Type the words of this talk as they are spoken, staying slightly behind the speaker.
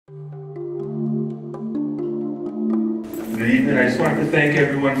Good evening. I just wanted to thank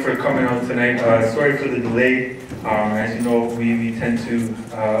everyone for coming out tonight. Sorry for the delay. As you know, we tend to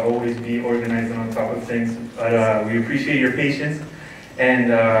always be organized and on top of things, but we appreciate your patience. And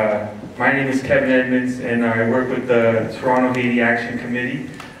my name is Kevin Edmonds, and I work with the Toronto Haiti Action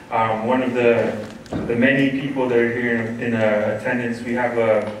Committee. One of the many people that are here in attendance. We have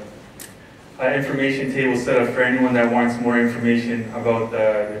an information table set up for anyone that wants more information about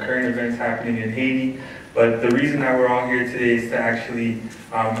the current events happening in Haiti. But the reason that we're all here today is to actually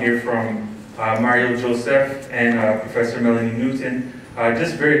hear from Mario Joseph and Professor Melanie Newton.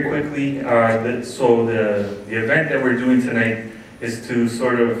 Just very quickly, so the event that we're doing tonight is to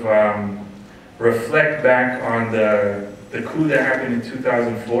sort of reflect back on the coup that happened in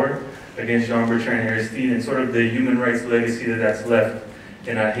 2004 against Jean-Bertrand Aristide and sort of the human rights legacy that's left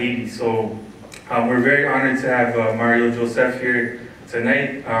in Haiti. So we're very honored to have Mario Joseph here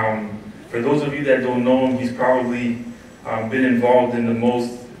tonight. For those of you that don't know him, he's probably been involved in the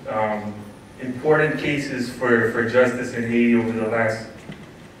most important cases for justice in Haiti over the last,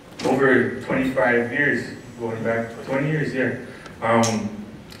 over 25 years, going back 20 years, yeah.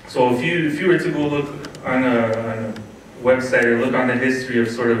 So if you were to go look on a website or look on the history of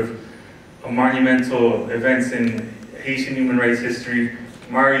sort of monumental events in Haitian human rights history,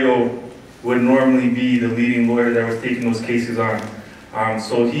 Mario would normally be the leading lawyer that was taking those cases on.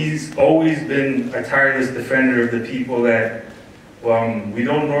 So he's always been a tireless defender of the people that we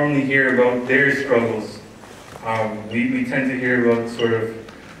don't normally hear about their struggles. We tend to hear about sort of,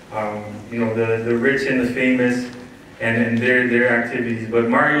 you know, the rich and the famous and their activities. But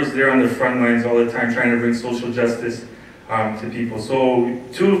Mario's there on the front lines all the time trying to bring social justice to people. So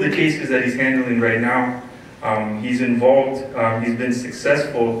two of the cases that he's handling right now, he's involved, he's been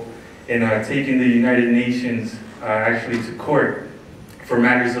successful in taking the United Nations actually to court for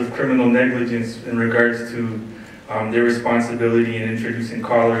matters of criminal negligence in regards to their responsibility in introducing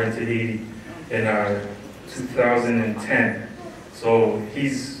cholera into Haiti in 2010. So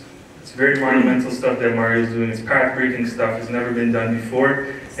it's very monumental stuff that Mario's doing. It's path-breaking stuff. It's never been done before,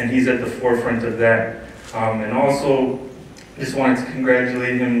 and he's at the forefront of that. And also, just wanted to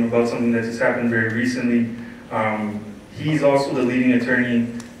congratulate him about something that just happened very recently. He's also the leading attorney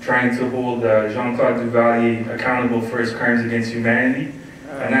trying to hold Jean-Claude Duvalier accountable for his crimes against humanity.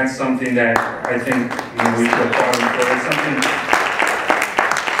 And that's something that I think we should applaud him for. It's something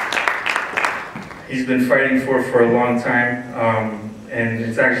he's been fighting for a long time, and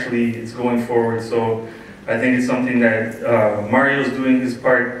it's going forward. So I think it's something that Mario's doing his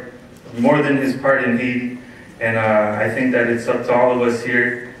part, more than his part in Haiti, and I think that it's up to all of us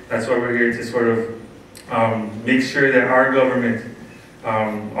here. That's why we're here to sort of make sure that our government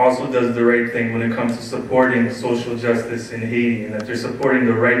also does the right thing when it comes to supporting social justice in Haiti, and that they're supporting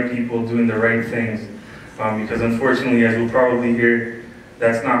the right people doing the right things. Because unfortunately, as we'll probably hear,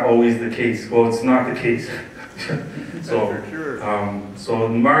 that's not always the case. Well, it's not the case. So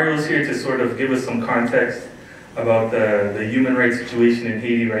Mario's here to sort of give us some context about the human rights situation in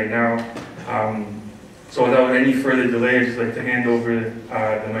Haiti right now. So without any further delay, I'd just like to hand over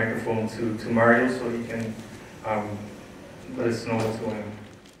the microphone to Mario so he can let us know what's going on.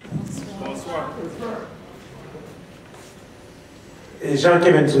 Bonsoir.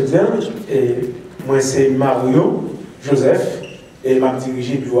 Jean-Kevin et moi c'est Mario Joseph et je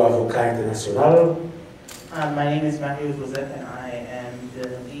dirige le bureau Avocats Internationaux. My name is Mario Joseph and I am the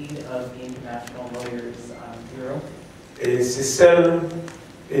lead of the International Lawyers Bureau. Et c'est seul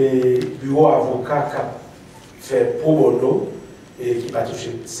bureau avocat qui fait pro bono et qui va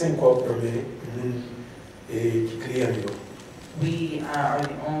toucher 5 ans et qui crée un bureau. We are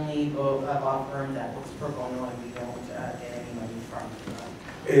the only law firm that works pro bono and we don't get any money from.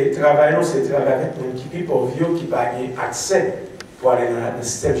 Et travaillons, c'est travailler avec une équipe pour vieux qui n'a pas accès pour aller dans le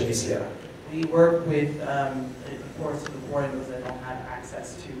système judiciaire. We work with the courts of the foreigners that don't have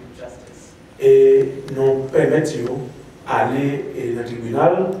access to justice. Et nous permettons d'aller dans le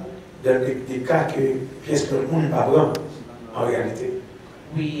tribunal dans des cas que pièce que le monde n'a pas en réalité.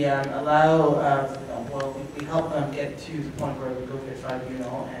 We allow, we help them get to the point where we go to the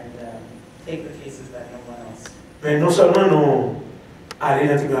tribunal and take the cases that no one else. Mais non seulement nous allons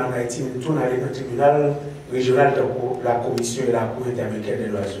dans le tribunal en Haïti, mais nous allons dans le tribunal régional de la Commission et la Cour interaméricaine des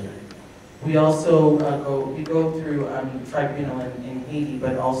droits humains. We also go through tribunal in Haiti,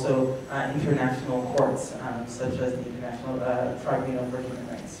 but also international courts, such as the International Tribunal for Human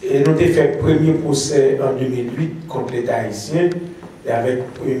Rights. Et nous avons fait le premier procès en 2008 contre l'État haïtien, et avec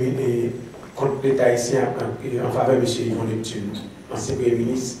contre l'État haïtien en faveur de M. Yves Engler, ancien Premier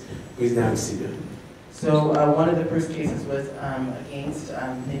ministre, Président Aristide. So one of the first cases was against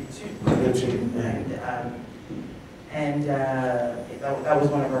Neptune, And that was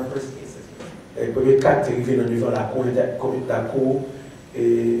one of our first cases. Le premier cas est arrivé devant la Cour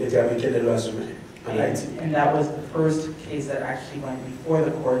interaméricaine des droits humains en Haïti. And that was the first case that actually went before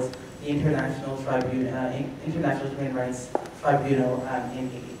the courts, the International Human Rights Tribunal in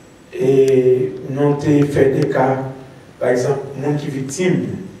Haiti. Et nous avons fait des cas, par exemple, gens qui sont victimes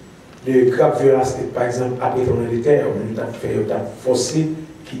de graves violences, par exemple, après ton militaire, nous avons forcé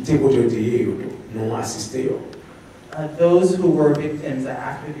quitter l'autorité, nous assisté. Those who were victims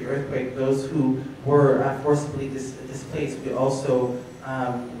after the earthquake, those who were forcibly displaced, we also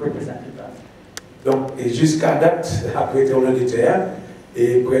represented them. Donc, jusqu'à date, après ton militaire,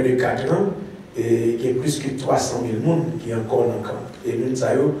 et près de 4 ans, et il y a plus que 300 000 personnes qui sont encore dans le camp. Et nous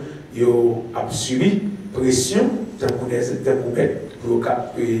avons subi pression dans le bête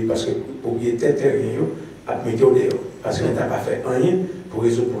parce que les propriétaires terriens ont mis dehors parce qu'ils n'ont pas fait rien pour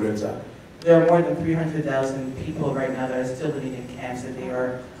résoudre le problème. There are more than 300,000 people right now that are still living in camps, and they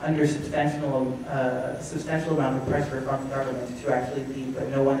are under substantial amount of pressure from the government to actually leave, but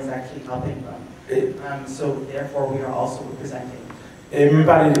no one is actually helping them. So therefore, we are also representing. Et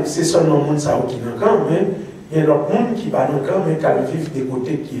c'est seulement les gens qui sont dans le camp, mais il y a d'autres gens qui ne sont pas dans le camp, mais qui vivent des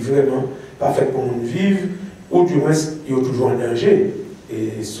côtés qui ne sont vraiment pas faits pour nous vivre, ou du moins, ils sont toujours en danger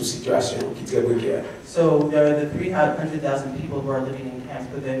et sous situation qui est très précaire. So there are the 300,000 people who are living in camps,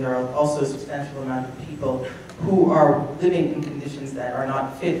 but then there are also a substantial amount of people who are living in conditions that are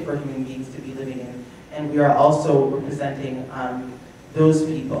not fit for human beings to be living in. And we are also representing those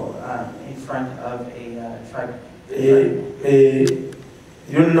people in front of a tribe. Et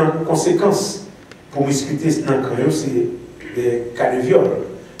il y a une conséquence pour discuter dans le camp, c'est des cas de viol.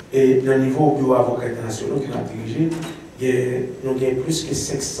 Et dans le niveau bureau Avocats Internationaux qui l'a dirigé, nous avons plus que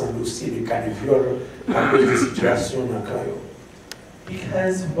 500 dossiers de cas de viol à cause des situations dans le camp.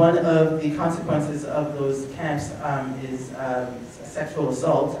 Because one of the consequences of those camps is sexual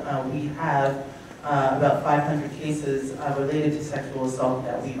assault, we have about 500 cases related to sexual assault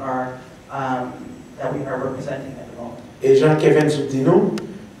that we are representing at the moment. Et Jean-Kevin Soutino,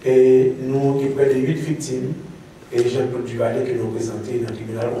 et nous avons près de 8 victimes, et Jean-Claude Duvalier que nous présentons dans le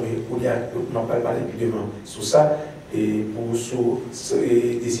tribunal, où il y a parlé plus devant sur ça, et pour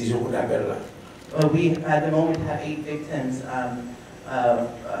ces décisions qu'on appelle là. We at the moment have 8 victims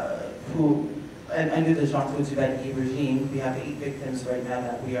who, and under the Jean-Claude Duvalier regime, we have 8 victims right now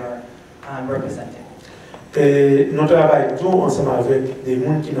that we are representing. Et nous travaillons tout ensemble avec des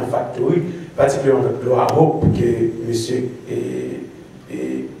gens qui sont dans la factory, particulièrement avec Loi Hope que M.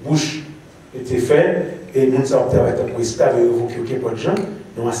 Bush était fait, et nous avons travaillé avec le président avec évoqué aucun de gens,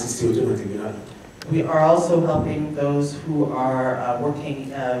 nous assisté au tribunal. We are also helping those who are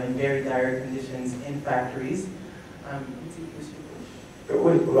working in very dire conditions in factories.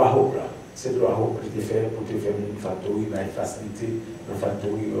 Oui, Loi Hope là. C'est Loi Hope qui était fait pour te faire une factory, une facilité, une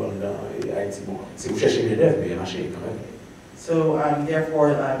factory en Haïti. Bon, si vous cherchez les élèves, mais il y a marché quand même. So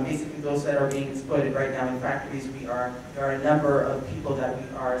therefore, basically those that are being exploited right now in factories, there are a number of people that we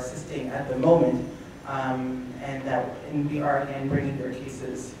are assisting at the moment, and we are again bringing their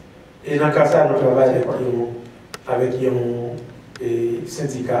cases. Et dans le cas ça, nous travaillons avec un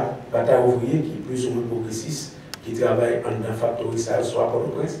syndicat, Bataille ouvrier, qui est plus ou moins progressiste, qui travaille dans la factory, soit pour le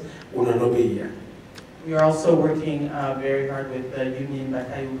presse, ou dans nos pays. We are also working very hard with the union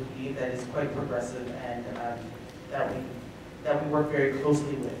Bataille ouvrier that is quite progressive and that we work very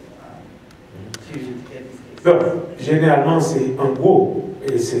closely with to get these cases. Donc, généralement, c'est en gros,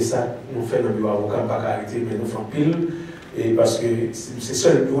 et c'est ça que nous faisons dans le bureau avocat, pas arrêter, mais nous faisons pile, et parce que c'est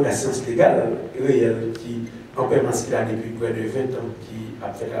seul le bureau de la science légale réelle qui, en permanence, qu'il a depuis près de 20 ans, qui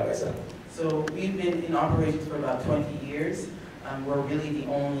a fait travailler ça. So we've been in operations for about 20 years. We're really the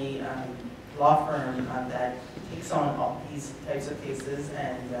only law firm that takes on all these types of cases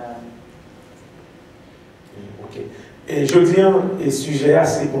and. Ok. Et je dis le sujet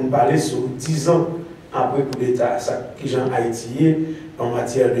c'est pour nous parler sur 10 ans après coup d'État, ça qui j'en Haïti en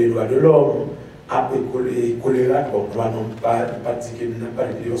matière de droits de l'homme, après choléra, bon, on va pas dire que nous n'avons pas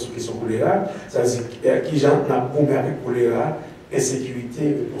de sur question choléra, ça veut dire qui j'en a promis avec choléra,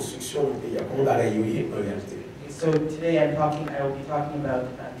 insécurité, reconstruction, il y a comment bagaille en réalité. So today I will be talking about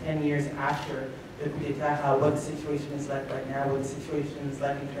 10 years after the coup d'État, what the situation is like right now, what the situation is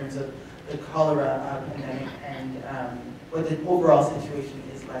like in terms of the cholera pandemic, and what the overall situation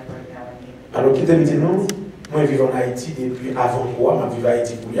is like right now in Haiti. Alors, qui te dit non? Moi, je vis en Haïti depuis avant quoi, je vis en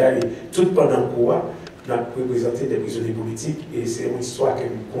Haïti pour y aller. Tout pendant quoi, on a représenté des prisonniers politiques, et c'est une histoire que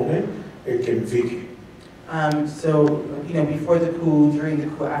je connais et que je vécu. So, before the coup, during the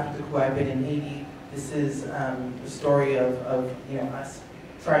coup, after the coup, I've been in Haiti. This is the story of us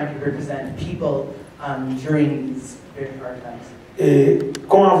trying to represent people during very hard times. Et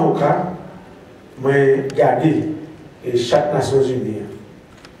comme avocat, moi garder chaque Nations Unies,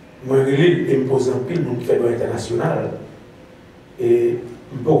 moi relève et me pose un pile mon fait international et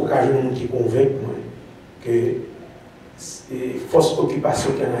beaucoup de gens qui convainquent moi que force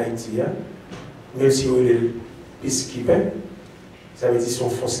occupation qu'il y a en Haïti, même si on est peacekeeper, ça veut dire son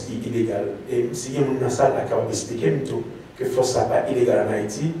force illégale. Et si il y a une salle qui va expliquer que force n'est pas illégale en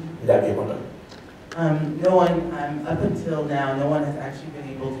Haïti, on est bien content. No one, up until now, no one has actually been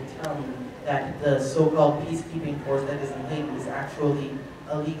able to tell me that the so-called peacekeeping force that is in Haiti is actually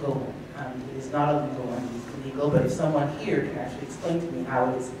illegal. It is not a legal one, it is illegal, but if someone here can actually explain to me how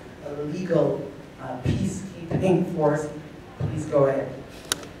it is a legal peacekeeping force, please go ahead.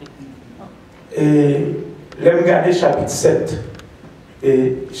 Et là, je regarde chapitre 7,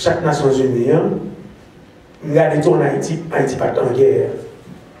 et chaque Nations Unies, je regarde tout en Haïti, Haïti pas en guerre.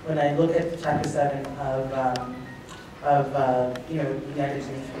 When I look at Chapter 7 of United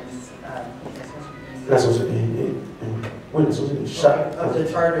Nations, Nations Unies, oui, Nations Unies, of the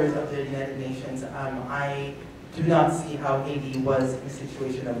charters of the United Nations, I do not see how Haiti was in a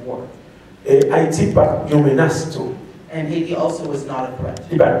situation of war. Et Haïti pas une menace tout. And Haiti also was not a threat.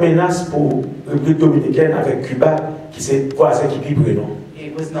 Il n'y a pas de menace pour la République dominicaine avec Cuba, qui c'est voisin qui vivent, non?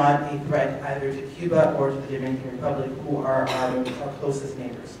 It was not a threat either to Cuba or to the Dominican Republic, who are our closest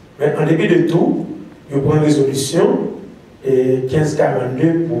neighbors. Mais en dépit de tout, il prend une résolution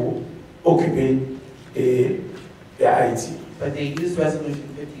 1542 pour occuper Haïti. But they used Resolution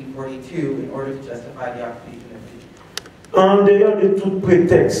 1542 in order to justify the occupation of Haiti. En dehors de tout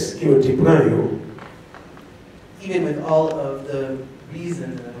prétexte qui ont été pris, even with all of the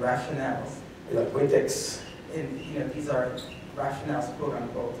reasons and the rationales, le prétexte. and these are rationales, quote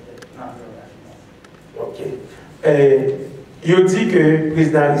unquote, but not real rationales. Ok. Il dit que le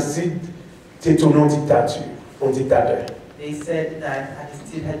président Aristide était un dictateur. They said that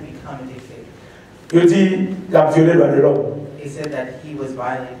Aristide had become a dictator. Il dit qu'il a violé les droits de l'homme. They said that he was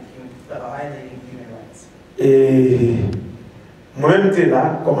violating human rights. Et moi-même, j'étais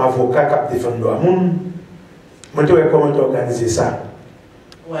là comme avocat qui défend le droit. Je sais comment organiser ça.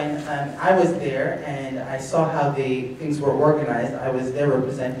 When I was there and I saw how things were organized, I was there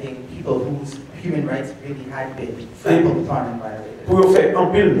representing people whose human rights really had been trampled upon and violated. Pour faire un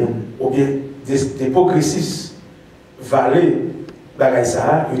peu le monde, ou bien des progressistes valaient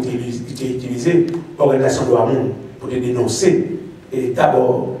ça, ils ont utilisé l'organisation de droit monde pour dénoncer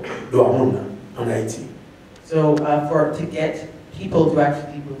d'abord le droit monde en Haïti. So to get people to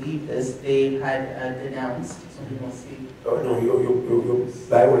actually believe this, they had denounced. Some people see. Non, ils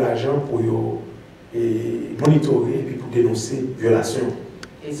ont l'argent pour monitorer et puis pour dénoncer violation.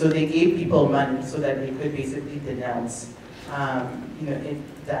 And so they gave people money so that they could basically denounce,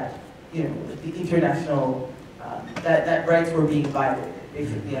 the international, that rights were being violated,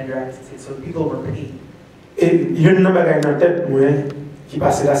 basically under Aristide. So people were paid. Et il y a une chose en tête, moi, qui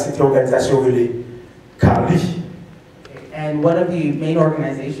passait là, c'était l'organisation relais Carly. And one of the main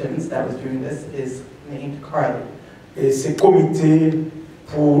organizations that was doing this is named Carly. Et c'est comité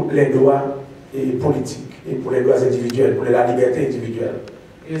pour les droits politiques et pour les droits individuels, pour la liberté individuelle.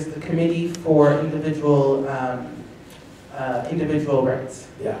 It was the Committee for Individual Rights.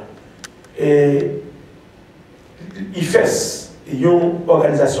 Yeah. Et IFES, une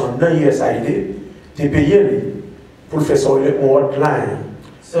organisation non USAID, qui payé pour faire son hotline.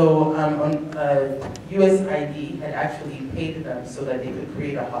 So USAID had actually paid them so that they could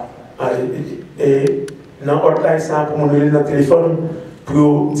create a hotline. Et dans le hotline, ça pour mon dans le téléphone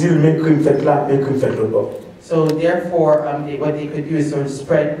pour dire même crime fait là, même crime fait là-bas. So therefore, what they could do is sort of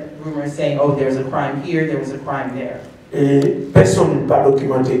spread rumors saying, oh, there's a crime here, there was a crime there. Et personne n'a pas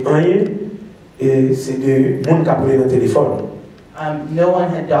documenté rien, et c'est des gens qui ont appelé dans le téléphone. No one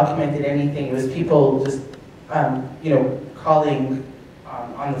had documented anything. It was people just, calling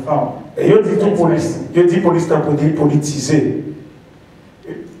on the phone. Et ils dit tout police, ils dit police pour dire politiser.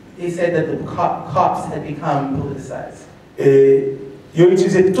 They said that the cops had become politicized. Et ils ont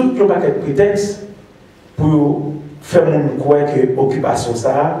utilisé tout le paquet de prétextes pour faire mon croire que l'occupation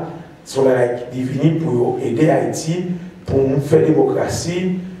ça sont là divine pour aider Haïti, pour faire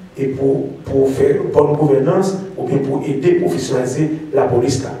démocratie et pour faire bonne gouvernance ou bien pour aider professionnaliser la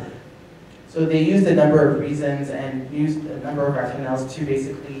police là. So they used a number of reasons and used a number of rationales to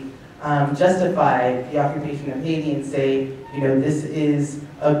basically justify the occupation of Haiti and say, this is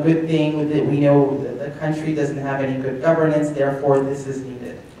a good thing, that we know that the country doesn't have any good governance, therefore this is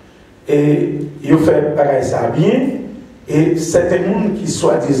needed. Et ils ont fait pareil ça bien, et certains gens qui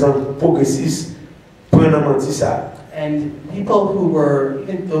soi-disant progressistes prennent en menti ça. And people who were,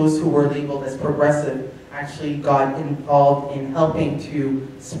 even those who were labeled as progressive, actually got involved in helping to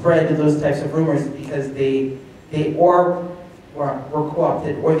spread those types of rumors because they or were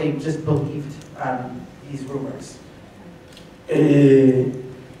co-opted or they just believed these rumors.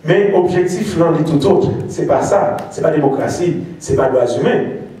 Mais l'objectif là est tout autre, c'est pas ça, c'est pas démocratie, c'est pas droits humains,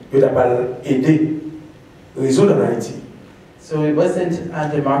 il doit pas aider résoudre en Haïti. So it wasn't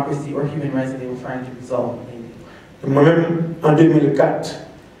democracy or human rights that they were trying to resolve. Moi-même en 2004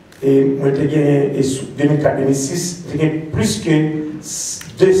 et moi j'ai gagné 2004-2006, j'ai gagné plus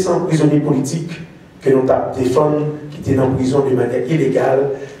que 200 prisonniers politiques que nous avons défendu qui étaient en prison de manière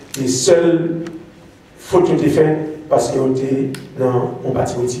illégale. Les seules fautes qui ont été faites parce qu'ils étaient dans un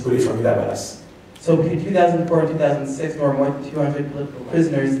parti politique pour les familles d'Avalas. So between 2004 and 2006, there were more than 200 political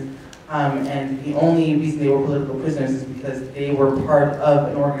prisoners, and the only reason they were political prisoners is because they were part of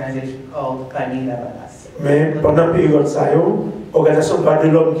an organization called Famille d'Avalas. Mais pendant la période ça, l'organisation de droits de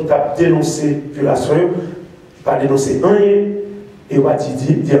l'homme qui a dénoncé la violation, pas dénoncé rien, et on va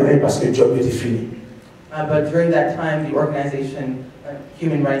dire rien parce que le job était fini. But during that time, the organization,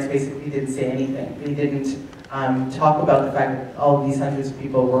 Human Rights, basically didn't say anything. They didn't talk about the fact that all these hundreds of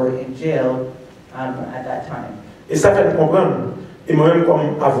people were in jail at that time. Et ça fait comprendre, et moi-même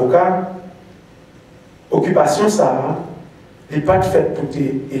comme avocat, occupation ça, n'est pas fait pour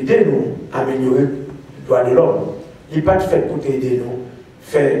aider nous à améliorer le droit de l'homme. Il n'est pas fait pour aider nous à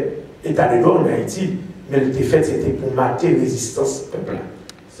faire état de droit en Haïti, mais le fait c'était pour mater la résistance peuple.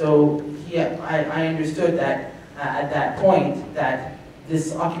 So I understood that at that point that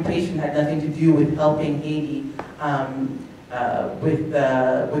this occupation had nothing to do with helping Haiti with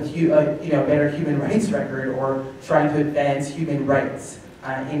better human rights record or trying to advance human rights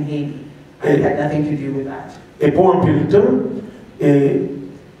in Haiti. It had nothing to do with that. Et pour un peu de temps,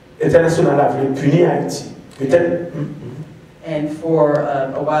 l'international a voulu punir Haïti. Peut-être. And for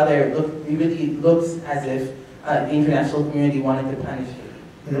a while there, it really looks as if the international community wanted to punish Haiti.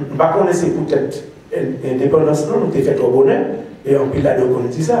 Par contre, c'est peut-être l'indépendance non, nous fait au bonheur et on peut la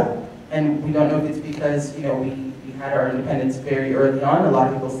reconnaître ça. And we don't know if it's because we had our independence very early on. A lot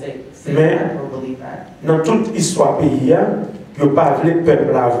of people say Mais, that or believe that. Dans toute histoire pays, il n'y a pas le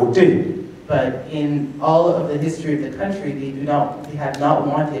peuple à voter. But in all of the history of the country, they have not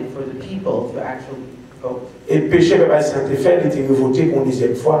wanted for the people to actually vote. Et le péché peuple haïtien a été fait, il a été revoté pour une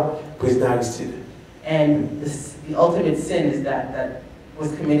deuxième fois, Président Aristide. And the ultimate sin is that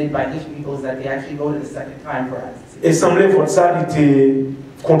was committed by Haitian people is that they actually voted a second time for Aristide. Et semblait que ça était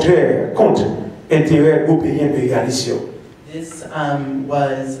contraire, contre l'intérêt européen impérialiste. This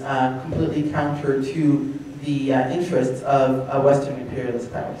was completely counter to the interests of Western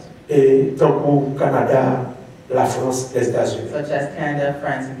imperialist powers. Et tant qu'au Canada, la France, les États-Unis. Such as Canada,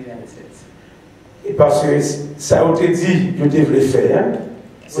 France, and the United States. Et parce que ça a été dit, ils devaient le faire,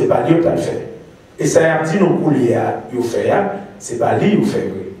 c'est pas lui qui a le fait. Et ça a dit non pour lui, il fait, c'est pas lui qui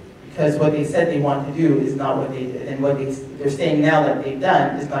fait. Because what they said they want to do is not what they did, and what they're saying now that they've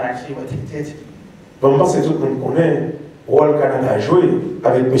done is not actually what they did. Bon, moi, c'est tout le monde connaît le rôle Canada a joué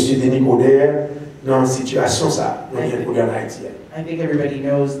avec M. Denis Coderre dans la situation ça, dans en Haïti. I think everybody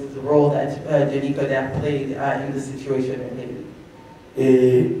knows the role that Denis Coderre played in the situation in Haiti.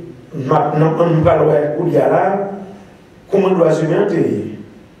 Et maintenant, on parle de là, comment on doit assumer un pays.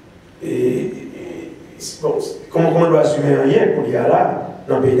 Comment on doit assumer rien pour là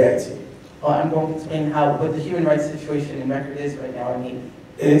dans le pays d'Haïti. Well, I'm going to explain what the human rights situation in record is right now in Haiti.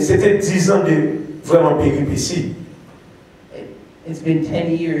 Et c'était 10 ans de vraiment péripéties. It's been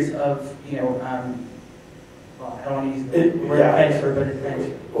 10 years of, well, I don't want to use the word adventure, but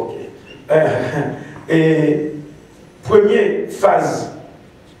adventure. Okay. Et première phase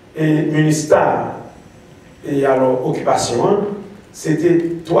municipale et alors occupation,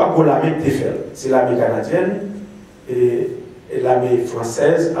 c'était 3 gros l'armée qui étaient faites. C'est l'armée canadienne et l'armée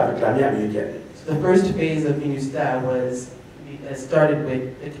française avec l'armée américaine. So the first phase of MINUSTA was started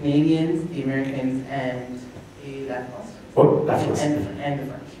with the Canadians, the Americans, and la France. Oh, la France. And the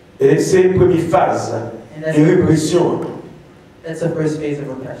French. Et c'est une première phase de répression. That's the first phase of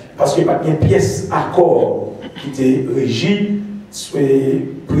repression. Parce qu'il n'y a pas une pièce accord qui était régie sur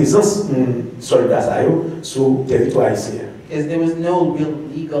la présence de soldats sur le territoire haïtien. Because there was no real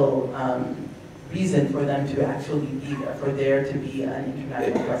legal reason for them to actually be there, for there to be an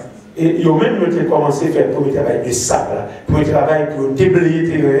international presence. Et ils ont même commencé à faire le premier travail de sable, le premier travail pour déblayer le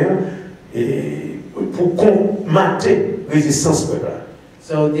terrain et pour combattre la résistance peuple.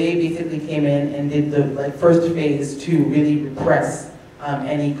 So they basically came in and did the first phase to really repress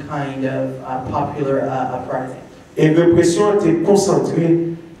any kind of popular uprising. Et la répression était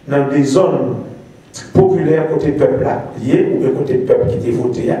concentrée dans des zones populaire côté peuple là, lié, ou bien côté peuple qui était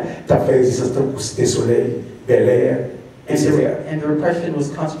voté, tu as fait résistance dans Cité Soleil, Bel Air, etc. And the repression was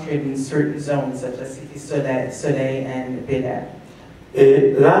concentrated in certain zones, such as Cité Soleil and Bel Air.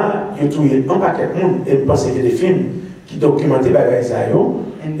 Et là, il y a tout un paquet de monde, et je pense qu'il y a des films qui documentaient les aïeux.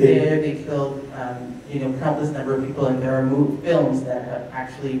 And there they killed, countless number of people, and there are films that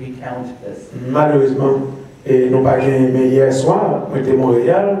actually recount this. Malheureusement, et non pas mais hier soir, moi j'étais à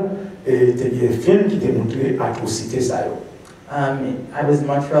Montréal, et il y a un film qui démontrait l'atrocité ça. I was in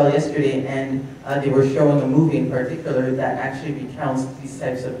Montreal yesterday, and they were showing a movie in particular that actually recounts these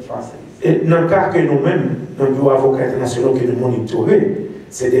types of atrocities. Et dans le cas que nous-mêmes, dans le bureau Avocats Internationaux que nous monitorons,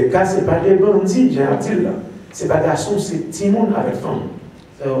 c'est des cas, ce n'est pas des bandits, j'ai dit là. Ce n'est pas des garçons, c'est tout le monde avec femmes.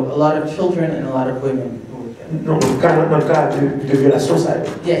 So a lot of children and a lot of women who were killed. Dans le cas de violation, ça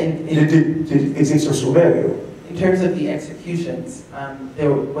Yeah, d'exécution sommaire. in terms of the executions,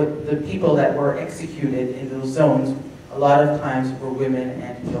 the people that were executed in those zones, a lot of times were women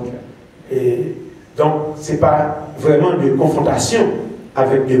and children. Et donc, ce n'est pas vraiment de confrontation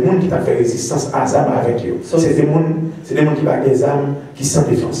avec des gens qui ont fait résistance à armes avec eux. C'est des gens qui ont des armes qui sont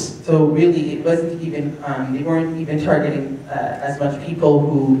défense. So really, it wasn't even, they weren't even targeting as much people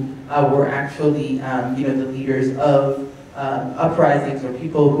who were actually, the leaders of uprisings or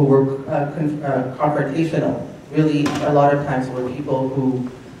people who were confrontational. Really, a lot of times were people who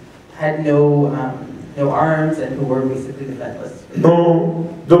had no arms and who were basically defenseless. Non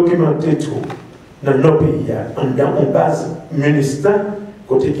documenté tout dans nos pays, on base ministère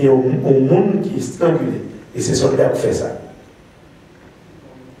côté qui est un monde qui est strangulé et ces soldats qui font ça.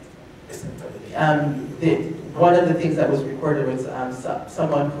 One of the things that was recorded was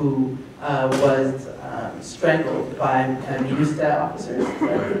someone who was strangled by MINUSTA officers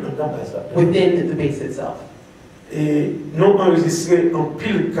within the base itself. Et nous enregistré en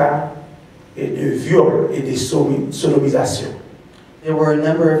pile cas de viol et de sodomisation. There were a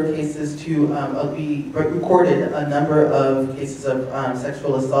number of cases we recorded a number of cases of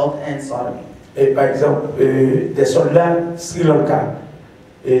sexual assault and sodomy. Et par exemple, des soldats Sri Lanka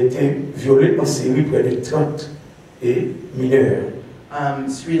étaient violés en série près de 30 mineurs.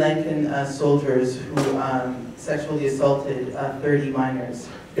 Sri Lankan soldiers who sexually assaulted 30 minors.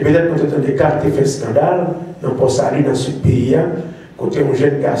 Et peut-être que dans des cas qui fait scandale, dans pour saluer dans ce pays, côté un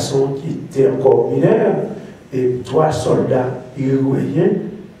jeune garçon qui était encore mineur, et 3 soldats uruguayens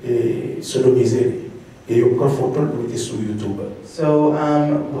sodomisés. Et ils ont pris photo pour être sur YouTube. So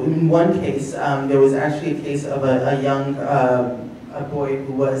in one case, there was actually a case of a young a boy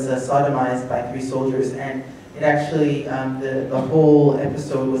who was sodomized by 3 soldiers, and it actually the whole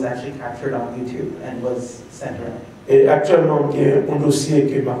episode was actually captured on YouTube and was sent around. Et actuellement, il y a un dossier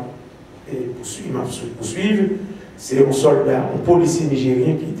que m'a poursuivre, c'est un soldat, un policier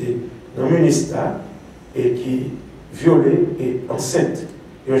nigérien qui était dans le ministère et qui violait et enceinte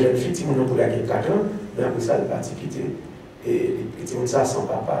une jeune fille qui a 4 ans, mais après ça, elle est partie quitter et petit monde ça sans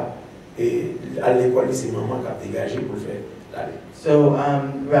papa et à l'école c'est maman qui a dégagé pour le faire aller. So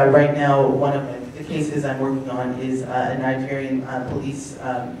right now, one of the cases I'm working on is a Nigerian police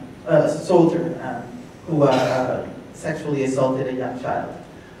soldier who sexually assaulted a young child,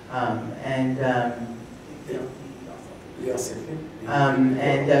 and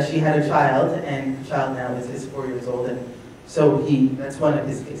she had a child, and the child now is 4 years old, and so that's one of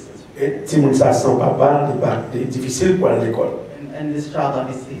his cases. Et petit monde ça sans papa, c'est difficile pour aller à l'école. And this child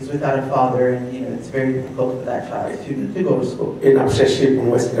obviously is without a father, and it's very difficult for that child to go to school. Et on a cherché pour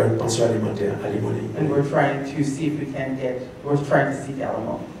nous est-ce qu'il y a une pension alimentaire à l'Imonie. And we're trying to see if we can we're trying to seek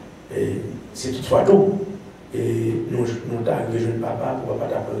alimony. Et c'est toutefois tout. Et nous avons besoin de papa pour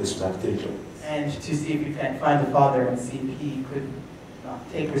papa d'avoir responsabilité. And to see if we can find the father and see if he could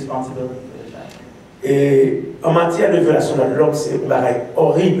take responsibility for the child. Et en matière de violation de l'homme, c'est un bagage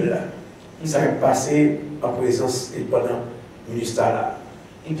horrible. Ça a passé en présence et pendant le ministère là.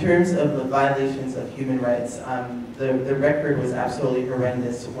 In terms of the violations of human rights, the record was absolutely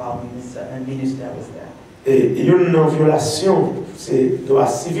horrendous while MINUSTA was there. Et il y a une violation, c'est droit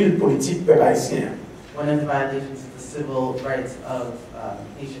civil politique peuple haïtien. One of the violations is the civil rights of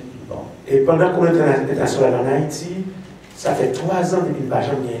Haitian people. Et pendant qu'on était international en Haïti, ça fait 3 ans depuis pas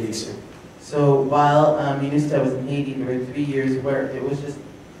jamais une élection. So while MINUSTA was in Haiti, there were 3 years where there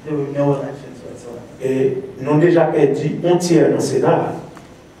were no elections whatsoever. Et nous avons déjà perdu un tiers dans le Sénat.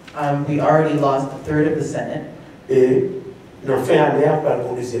 We already lost a third of the Senate. Et dans la fin d'année, on parle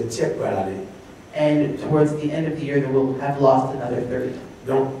pour le deuxième tiers pour aller. And towards the end of the year, they will have lost another third.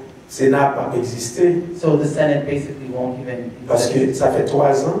 Donc, le Sénat n'a pas existé. So the Senate basically won't even. Parce que ça fait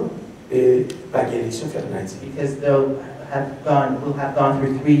 3 ans et pas d'élection faite en Haïti. Because will have gone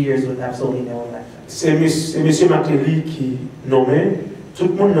through 3 years with absolutely no elections. c'est M. Matéli qui nommait tout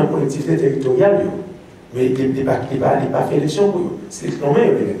le monde dans la collectivité territoriale, mais il n'a pas fait élection pour eux. C'est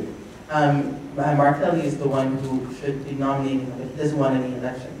nommé. Martelly is the one who should be nominating, but he doesn't want any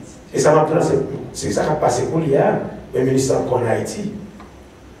elections. Et ça maintenant, c'est ça qui a passé pour l'IA, le ministre encore en Haïti.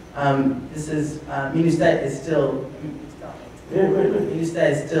 MINUSTAT is still,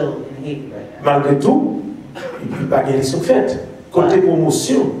 MINUSTAT is still in Haiti right now. Malgré tout, il n'y a pas d'élection faite. Côté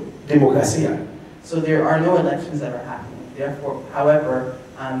promotion, démocratie. So there are no elections that are happening. Therefore, however,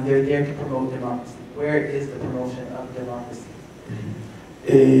 they're there to promote democracy. Where is the promotion of democracy?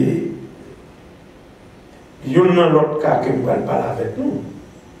 Et il y a un autre cas que nous allons parler avec nous,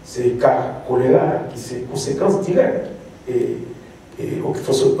 c'est le cas choléra qui c'est conséquence directe et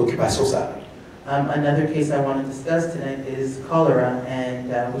occupation ça. Another case I want to discuss tonight is cholera, and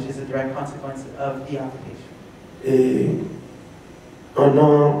which is a direct consequence of the occupation. Et en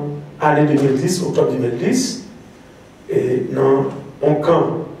année 2010, octobre 2010, et dans un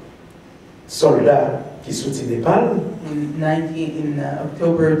camp soldat qui soutient Népal. In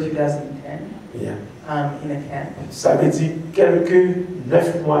October 2010, Yeah. in a camp. Ça veut dire quelques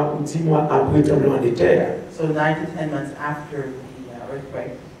 9 mois ou 10 mois après le tremblement de terre. So 9 to 10 months after the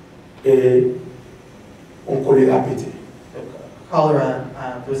earthquake. Et on choléra pété. Cholera,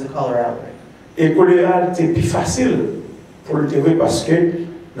 there was a cholera outbreak. Et choléra c'était plus facile pour le terrain parce que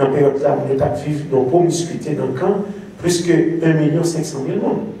dans la période là, on était vivre dans la promiscuité dans le camp, plus que 1 500 000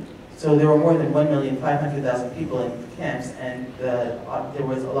 monde. So there were more than 1,500,000 people in camps, and there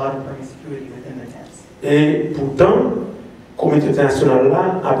was a lot of promiscuity within the camps. Et pourtant, le comité international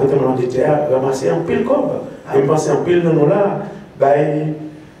là, après le tremblement de terre, ramassé un pile comme, et pensé un pile non là,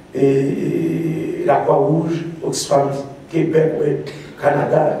 et la Croix-Rouge, Oxfam, Québec,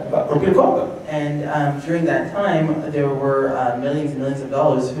 Canada, un pile comme. And during that time, there were millions and millions of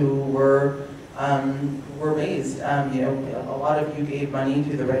dollars who were raised. You know, a lot of you gave money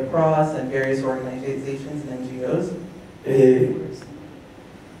to the Red Cross and various organizations and NGOs. Et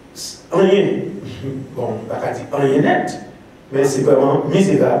rien, bon, pas dire rien net, mais c'est vraiment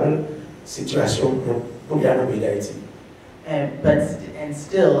misérable situation pour y aller dans le pays d'Haïti. And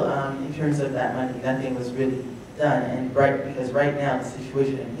still, in terms of that money, nothing was really done. And because right now the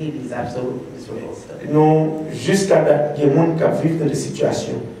situation in Haiti is absolutely miserable still. Non, jusqu'à date, il y a des gens qui vivent dans des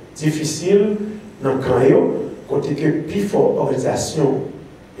situations difficiles dans le camp, côté que plus forte organisation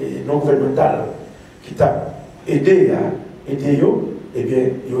non gouvernementale qui t'a aidé à aider eux, eh bien,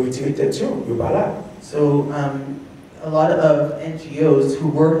 ils ont retiré tête, ils pas là. So a lot of NGOs who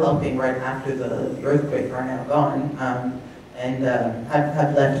were helping right after the earthquake are now gone and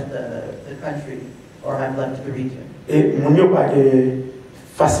have left the country or have left the region. Et mon yo pas de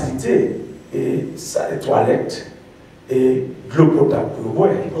facilité et toilettes et de l'eau potable pour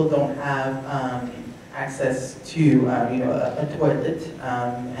boire. People don't have access to a toilet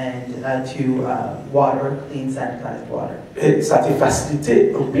and to water, clean, sanitized water. Et ça te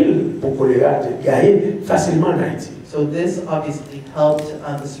facilité en pile pour choléra de gagner facilement en Haïti. So this obviously helped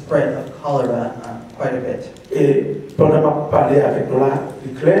the spread of cholera quite a bit. Et pendant que je parlais avec nous là,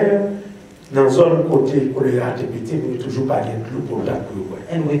 c'est clair, dans la zone côté choléra de pété, nous n'avons toujours pas de l'eau potable pour boire.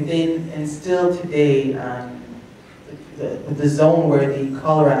 And still today, the zone where the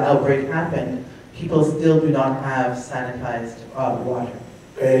cholera outbreak happened, people still do not have sanitized water.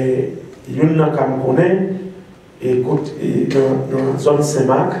 Et il y a un cas qu'on connaît, et dans la zone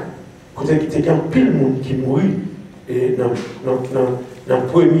Saint-Marc, côté qui était un pile monde qui mourit dans le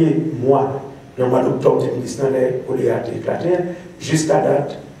premier mois, dans le mois d'octobre 2019, le choléra a éclaté, jusqu'à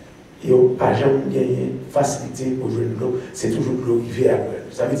date, il n'y a pas jamais gagné facilité pour jouer de l'eau, c'est toujours de l'eau rivière.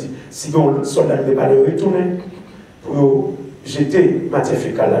 Ça veut dire, si un soldat ne peut pas le retourner, pour jeter matière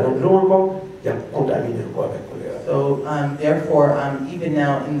fécale là dans l'eau encore, il y a contaminé encore avec choléra. So therefore, even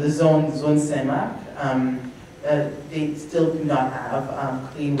now in the zone Saint-Marc, they still do not have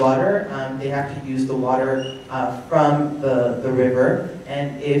clean water. They have to use the water from the river.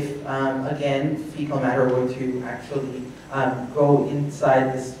 And if, again, fecal matter were to actually go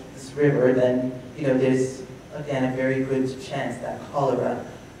inside this river, then there's, again, a very good chance that cholera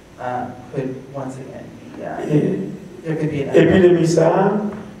could once again be, there could be an épidémie ça,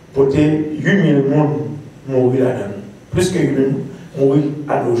 pour 8 000 personnes mourir là-dedans. Plus que 8 000 mourir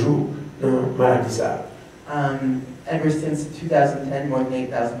à nos jours dans la maladie ça. Ever since 2010, more than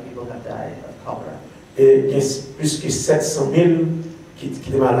 8,000 people have died of cholera. Et il y a plus que 700 000 qui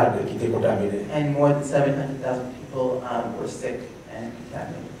étaient malades, qui étaient contaminés. And more than 700,000 people were sick and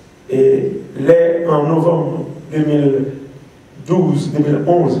contaminated. Et en novembre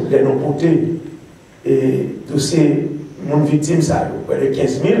 2012-2011, les non-portés et tous ces victimes, ça, près de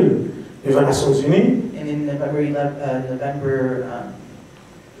 15 000, devant les Nations Unies. And in November 2011,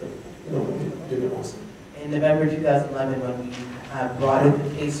 when we brought the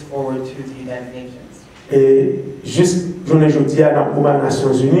case forward to the United Nations. Et juste aujourd'hui, dans les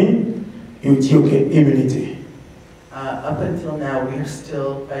Nations Unies, il n'y a aucune immunité. Up until now, we are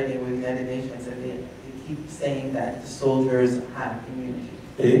still fighting with the United Nations, and they keep saying that the soldiers have immunity.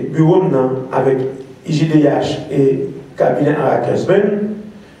 Et bureau avec IJDH et cabinet Avocats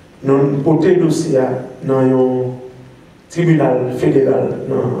nous avons porté le dossier dans un tribunal fédéral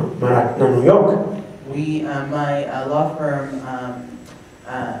dans New York. We, my law firm,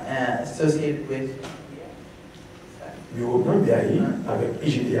 associated with bureau avec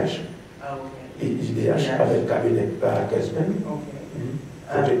IJDH et IJDH avec cabinet Avocats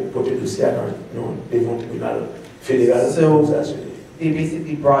porté le dossier devant le tribunal fédéral. They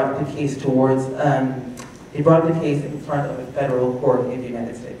basically brought the case towards, they brought the case in front of a federal court in the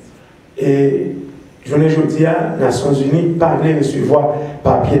United States. Et je ne dis pas, les Nations Unies parlent recevoir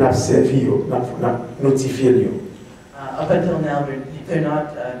papier n'a servi, n'a notifié. Up until now, they're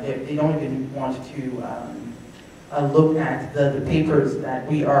not, they don't even want to look at the papers that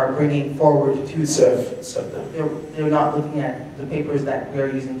we are bringing forward to serve them. They're not looking at the papers that we are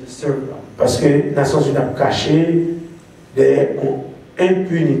using to serve them. Parce que les Nations Unies ont caché des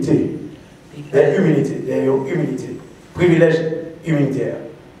impunités, des immunités, privilèges immunitaires.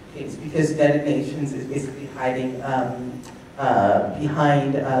 It's because the United Nations is basically hiding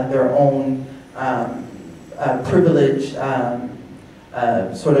behind their own privilege,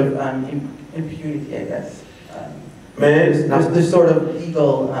 sort of impunity, I guess. There's sort of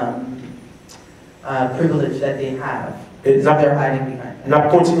legal privilege that they have. They're hiding behind. Nous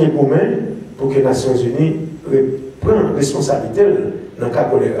continuons pour que les Nations Unies prennent responsabilité dans le cas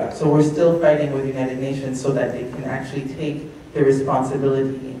choléra. So we're still fighting with the United Nations so that they can actually take the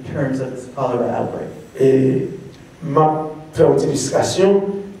responsibility in terms of this cholera outbreak. Et ma fait une illustration,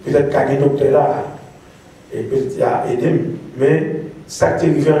 peut-être qu'il y a un docteur là, et peut-être qu'il a aidé, mais ça qui est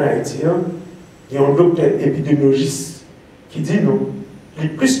arrivé en Haïti, il y a un docteur épidémiologiste qui dit non,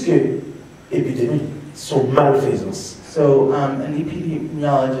 plus que épidémie, sont malfaisance. So an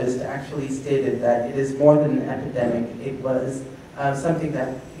epidemiologist actually stated that it is more than an epidemic. It was something that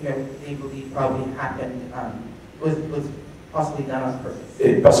they believe probably happened, was possibly done on purpose.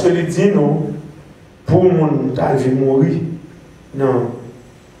 Et parce que il dit non, pour mon arriver mourir, non,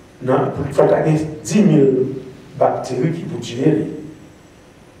 pour il faut qu'il y ait 10 000 bactéries qui peuvent tuer.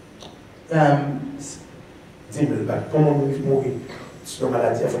 10 000 bactéries pour mon mourir, c'est une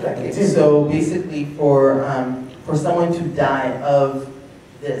maladie, il faut qu'il y ait 10 000. So basically, for someone to die of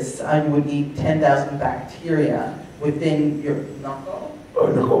this, you would need 10,000 bacteria within your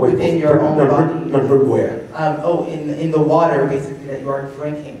within your own body. In the water, basically, that you are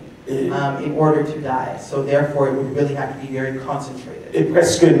drinking, in order to die. So therefore, it would really have to be very concentrated. Et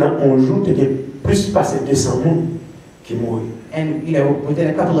presque dans un jour, il y a plus passé 200 personnes qui mourent. And within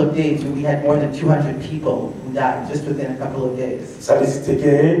a couple of days, we had more than 200 people who died just within a couple of days. Ça veut dire qu'il y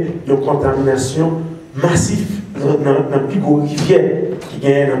a une contamination massive dans la plus grosse rivière qui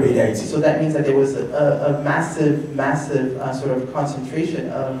gagne dans le pays d'Haïti. So that means that there was a massive sort of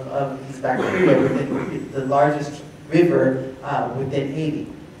concentration of these bacteria within the largest river within Haiti.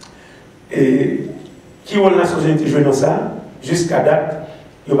 Et qui ont les Nations Unies joué dans ça, jusqu'à date,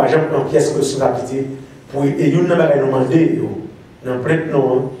 il n'y a pas jamais une pièce de responsabilité pour et il n'y a pas demandé dans le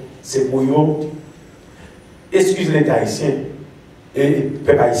non, c'est pour eux excuse l'État haïtien et le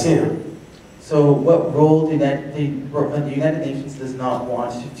peuple haïtien. So what role the United Nations does not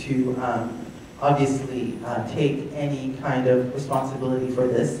want to obviously take any kind of responsibility for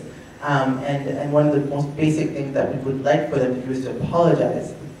this. And one of the most basic things that we would like for them to do is to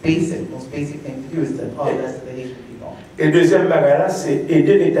apologize. The most basic thing to do is to apologize to the Haitian people. Et le deuxième bagage, c'est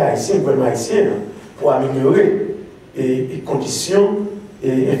aider l'État haïtien, le gouvernement haïtien, pour améliorer les conditions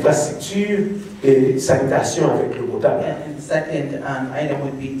et infrastructures et sanitation avec l'eau potable. And the second item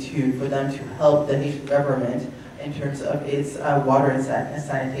would be for them to help the Haitian government in terms of its water and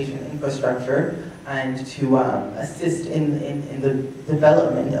sanitation infrastructure, and to assist in the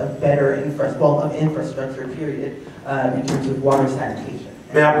development of better infrastructure, period, in terms of water sanitation.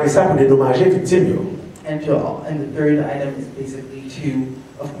 Mais après ça, pour dédommager les victimes. And the third item is basically to,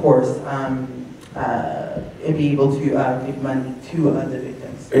 of course, be able to give money to the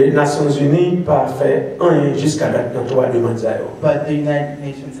victims. Et les Nations Unies n'ont pas fait rien jusqu'à date dans trois demandes. But the United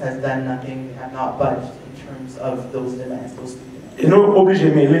Nations has done nothing, have not budged in terms of those demands, those two demands. Ils n'ont obligé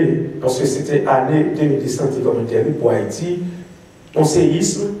de mêler, parce que c'était l'année 2010 pour Haïti, un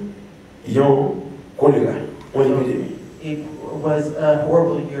séisme, ils ont choléra, une épidémie. it was a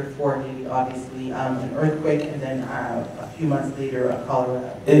horrible year for Haiti, obviously. An earthquake, and then a few months later, a cholera.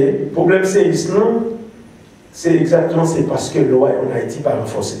 Et le problème séisme, c'est exactement parce que la loi en Haïti pas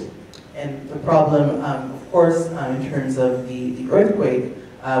renforcée. And the problem, of course, in terms of the earthquake,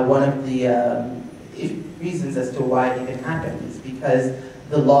 one of the reasons as to why it even happened is because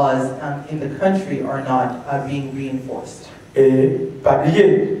the laws in the country are not being reinforced. Et pas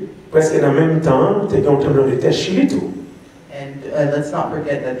oublier, presque en même temps, tu as un tremblement de terre Chili tout. And let's not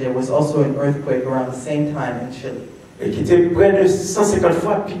forget that there was also an earthquake around the same time in Chile. Et qui était près de 150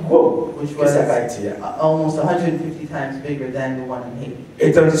 fois plus gros que ça Haïti. Almost 150 times bigger than the one in Haiti.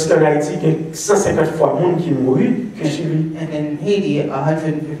 Et tandis qu'en Haïti, il y a 150 fois moins qui mourent que Chili. And in Haiti,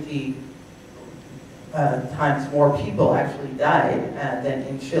 150 times more people actually died than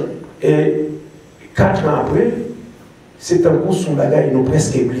in Chile. Et 4 ans après, c'est un coup sur la gueule, ils ont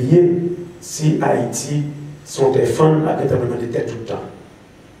presque oublié si Haïti sont des femmes avec un tremblement de terre tout le temps.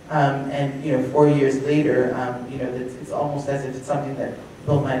 And 4 years later, it's almost as if it's something that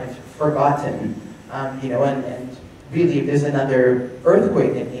people might have forgotten. And really, if there's another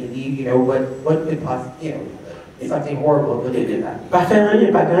earthquake in Haiti, what could possibly, something horrible really could happen. Pas faire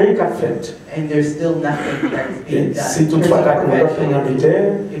rien, pas rien qu'a fait. And there's still nothing that's being done. Si toutefois la tremblement de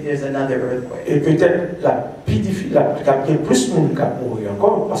terre, if there's another earthquake. et peut-être la plus de monde qui a mouru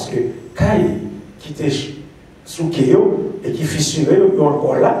encore parce que Kai qui était sous Kéo et qui fissuré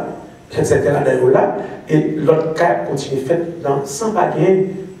encore là, etc. là, et l'autre cas continue fait dans sans baguette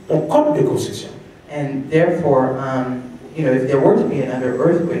en code de construction. And therefore, if there were to be another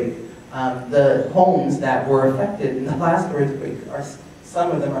earthquake, the homes that were affected in the last earthquake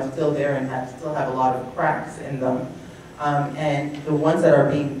some of them are still there and still have a lot of cracks in them. And the ones that are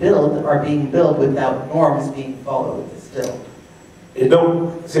being built without norms being followed still. Et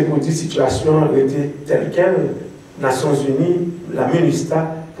donc, c'est pour dire situation était telle quelle, Nations Unies, la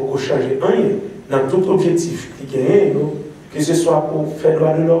MINUSTA, pour changer rien dans tout objectif qui gagne, que ce soit pour faire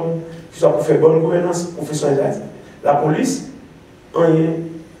droit de l'homme, que ce soit pour faire bonne gouvernance, professionnalisation. La police, rien,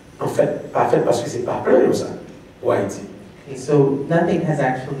 en fait, pas fait parce que c'est pas plein comme ça, pour Haïti. Okay, so nothing has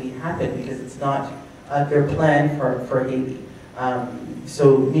actually happened because it's not their plan for Haiti.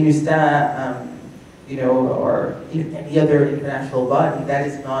 So MINUSTA, or any other international body, that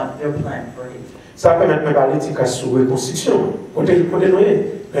is not their plan for Haiti. Ça permet de parler de sur reconstruction. Côté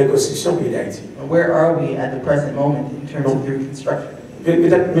reconstruction pays d'Haïti. Where are we at the present moment in terms of the reconstruction?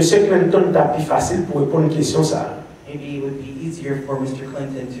 Peut-être M. Clinton t'a plus facile pour répondre à une question ça. Maybe it would be easier for Mr.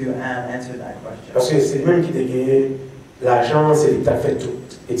 Clinton to answer that question. Parce que c'est lui-même qui a gagné l'argent, c'est lui qui a fait tout,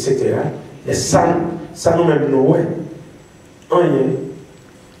 etc. Et ça nous-mêmes nous rien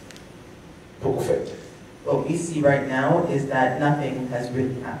pour faire. What we see right now is that nothing has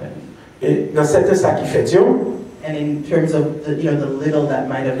really happened. Et dans certains ça qui fait, and in terms of the little that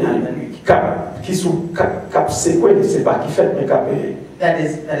might have happened, qui sont c'est quoi, c'est pas qui fait mais that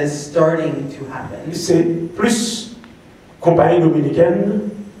is starting to happen. C'est plus compagnie dominicaine.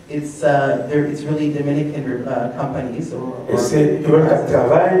 It's really Dominican companies or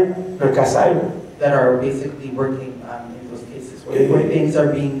that are basically working in those cases where things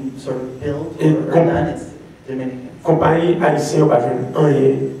are being sort of built or done. It's Dominican. Compagnie haïtienne pas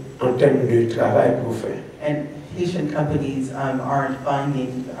rien en termes de travail pour faire. And Haitian companies aren't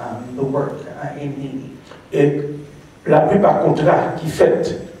finding the work in Haiti. Et la plupart contrats qui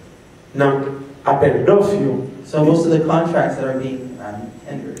fait dans appel d'offres. So most of the contracts that are being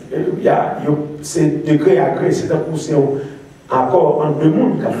tendered. C'est de gré à gré, c'est un accord entre deux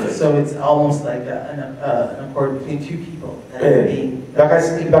mondes. So it's almost like an accord between two people that are being.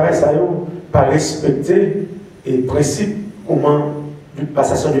 Par respecter les principes comment de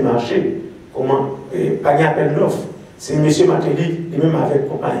passation du marché, comment pas un appel d'offres. C'est M. Matéli lui-même avec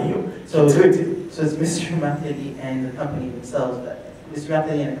compagnie. So it's Mr. Matéli and the company themselves Mr.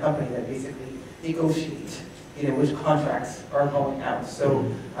 Matéli and the company that basically negotiate, which contracts are going out. So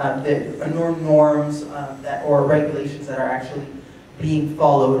the norms or regulations that are actually being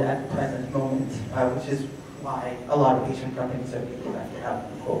followed at the present moment, which is why a lot of Haitian companies are being left out.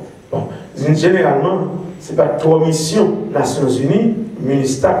 Bon, généralement, c'est pas trois missions Nations Unies,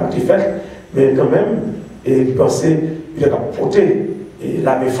 MINUSTA pour tout faire, mais quand même, et penser qu'il a porté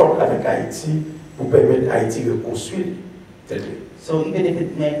la main forte avec Haïti pour permettre à Haïti de reconstruire. So even if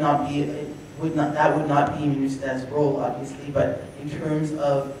it may not be, that would not be MINUSTA's role, obviously, but in terms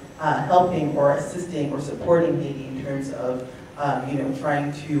of helping or assisting or supporting Haiti in terms of,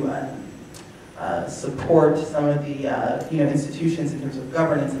 trying to support some of the, institutions in terms of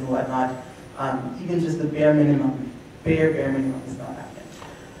governance and whatnot, even just the bare minimum is not happening.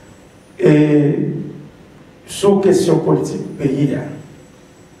 Et sur question politique pays,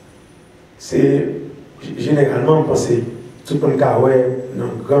 c'est généralement pensé tout le monde qui a dans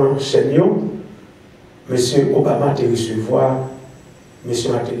une grande chaîne, M. Obama a recevoir M.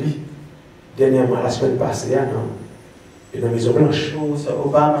 Martelly dernièrement la semaine passée dans la Maison Blanche. So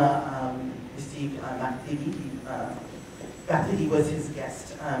Obama received Martelly. Martelly was his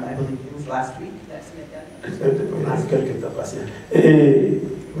guest. I believe it was last week. Quelques temps passé. Et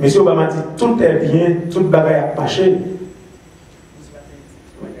M. Obama dit tout est bien, tout bagaille a marché.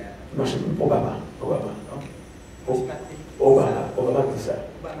 Obama. Obama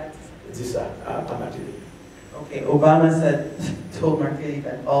dit ça à Martelly. Okay, Obama told Martelly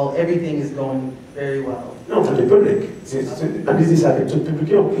that everything is going very well. Non, c'est le public. On dit ça avec tout le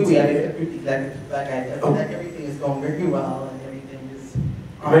public. Oui, avec le public, everything is going very well and everything is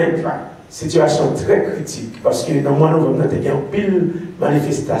on track. Situation très critique parce que dans le mois de novembre, il y a une pile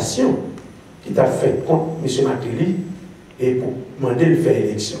manifestation qui t'a fait contre M. Martelly et pour demander de faire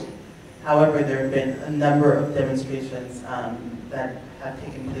élection. However, there have been a number of demonstrations that have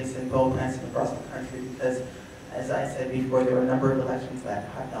taken place in both and across the country because, as I said before, there were a number of elections that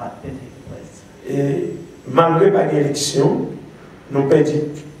have not been taking place. Et malgré pas d'élection, nous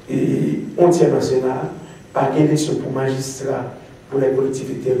perdu entière nationale, pas d'élection pour magistrats, pour les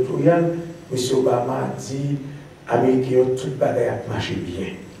collectivités territoriales, M. Obama a dit Américains tout bagaille a marché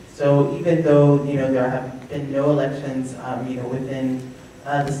bien. So even though there have been no elections, within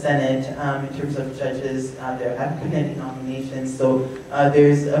the Senate in terms of judges, there haven't been any nominations. So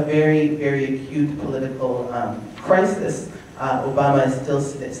there's a very, very acute political crisis. Obama is still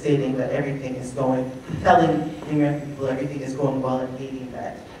stating that everything is telling the American people everything is going well and hating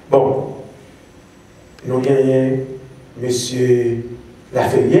that. Bon, nous gagnons M.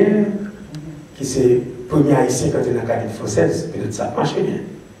 Laferrière, qui est le premier haïtien quand il est dans l'Académie française, peut-être ça marche bien.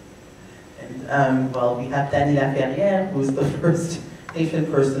 And well, we have Danny Laferrière, who's the first Haitian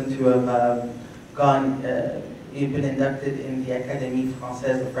person to have been inducted in the Académie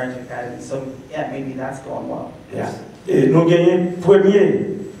Française, the French Academy. So yeah, maybe that's going well. Yeah. Et nous gagnons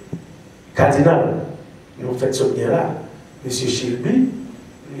premier cardinal, nous faisons ce bien là, M. Shelby.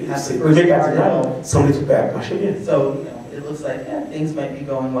 C'est le premier cardinal, semble tout marcher bien. So it looks like things might be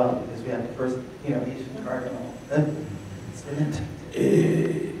going well because we have the first Haitian cardinal.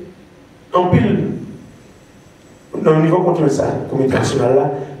 Et en pile, dans le niveau contre ça, communicational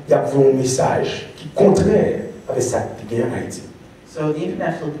là, il y a un message qui est contraire avec ça qui est en Haïti. So the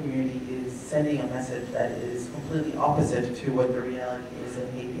international community is sending a message that is completely opposite to what the reality is in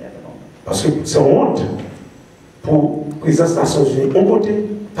Haiti at the moment. Parce que c'est honte pour la présidence des Nations Unies. On côté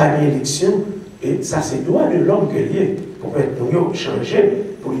pas d'élection et ça c'est droit de l'homme que lié pour nous changer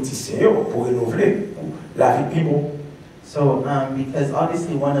politiciens pour renouveler pour la vie plus bon. So because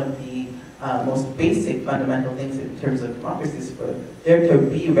obviously one of the most basic fundamental things in terms of democracy is for there to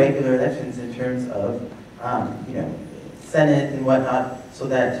be regular elections in terms of Senate and whatnot, so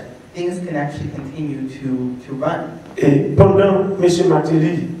that things can actually continue to run. Et pendant M.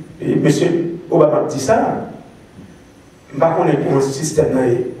 Martelly et M. Obama dit ça, je ne sais pas qu'on est pour un système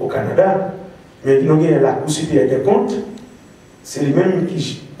au Canada, mais nous avons la Cour supérieure des comptes, c'est lui-même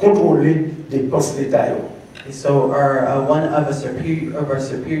qui contrôle les dépenses de l'État. So one of our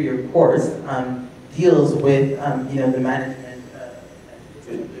superior courts deals with the management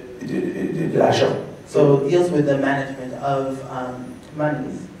de l'argent. So deals with the management of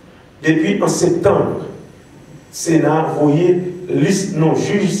monies. Depuis en septembre, le Sénat a envoyé liste non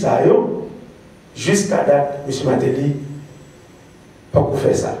juge jusqu'à date, M. Martelly pas pour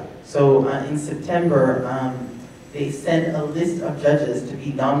faire ça. So in September, they sent a list of judges to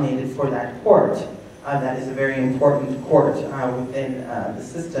be nominated for that court. That is a very important court within the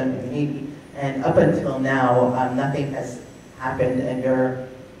system in Haiti. And up until now, nothing has happened, and there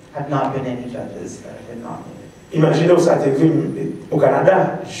have not been any judges that have been nominated. Imaginez ça au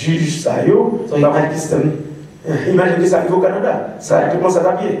Canada, juge ça imaginez ça au Canada, ça commence à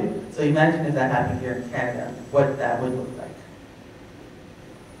taper. So imagine if that happened here in Canada, what that would look like.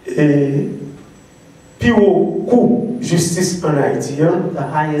 Et puis au coup justice en Haïti, the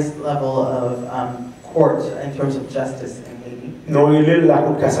highest level of court in terms of justice in Haiti. Non, il est la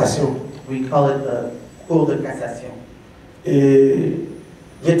Cour de cassation. We call it the Cour de cassation. Et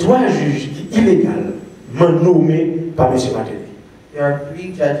il y a 3 juges qui illégaux nommés par M. Martelly. There are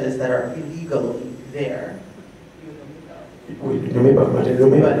 3 judges that are illegally there. Oui, nommés par Martelly.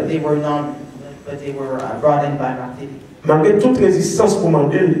 But they were brought in by Martelly. Malgré toute résistance pour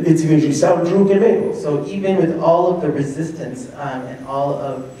Mandel et tirer juste ça, toujours Québec. So even with all of the resistance and all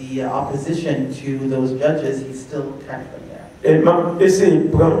of the opposition to those judges, he still kept them there. Et m'a essayé de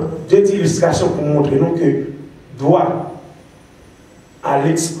prendre 2 illustrations pour montrer nous que droit à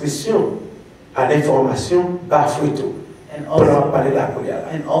l'expression, à l'information, bafoué tout. And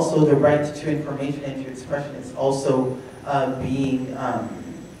also the right to information and to expression is also being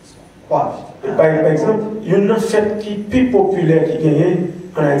quashed. Par exemple, il y a une fête qui est plus populaire qui gagne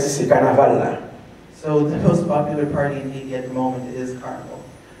en Haïti, c'est carnaval là. So the most popular party in Haiti at the moment is Carnival.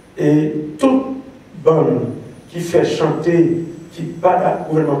 Et toute bande qui fait chanter, qui pas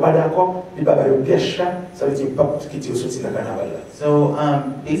gouvernement pas d'accord, il va avoir une pièce ça veut dire pas qui tire sorti dans carnaval là. So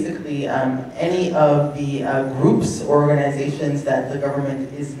basically, any of the groups or organizations that the government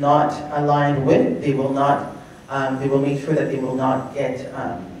is not aligned with, they will not. They will make sure that they will not get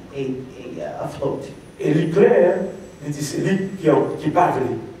a float. Et l'éclair, il dit c'est lui qui parle.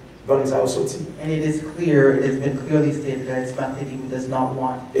 And it is clear, it has been clearly stated that it's Mateli who does not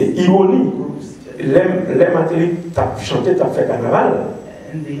want groups to. And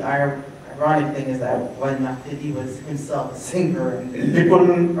the ironic thing is that when Mateli was himself a singer and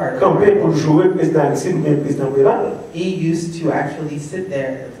he used to actually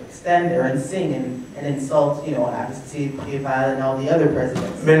stand there and sing and insult, Aristide, Préval, and all the other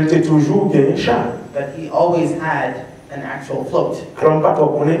presidents. But he always had an actual float.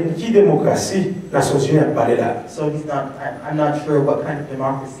 So he's not, I'm not sure what kind of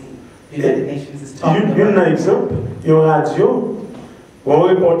democracy the United Nations is talking about. Un exemple, il y a une radio, un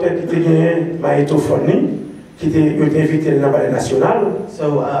reporter qui était gagné magnétophonie, qui était invité dans le palais national.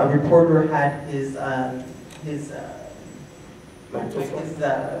 So a reporter had his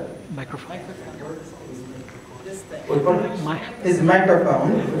microphone.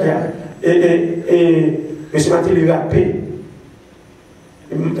 Yeah. Et M. Mateli rappé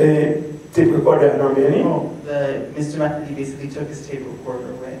tape recorder en Arménie. Mr. Mateli basically took his tape recorder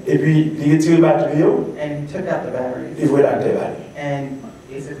away. Et puis il retiré la batterie. And he took out the batteries. Il voulait la terre. And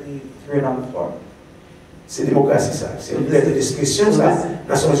basically threw it on the floor. C'est démocratie ça. C'est une liberté d'expression ça.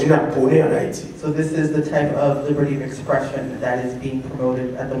 Nations Unies a prôné en Haïti. So this is the type of liberty of expression that is being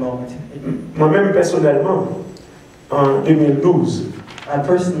promoted at the moment. Moi-même personnellement, en 2012.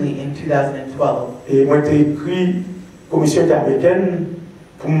 Personally, in 2012. Et moi j'ai écrit commission américaine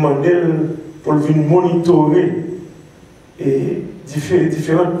pour me demander pour venir monitorer et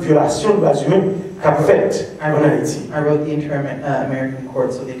différentes violations de droits humains qu'a faites en Haïti. I wrote the Inter-American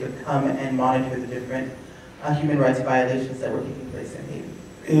Court so they could come and monitor the different human rights violations that were taking place in Haiti.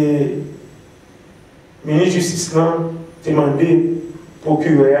 Et le ministre de la Justice a demandé au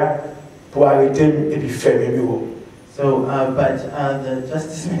procureur pour arrêter et puis fermer le bureau. So, but the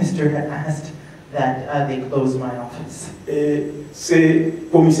Justice Minister had asked that they close my office. Et c'est le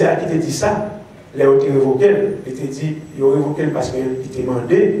commissaire qui t'a dit ça, il a été révoqué, il t'a dit il a révoqué parce qu'il t'a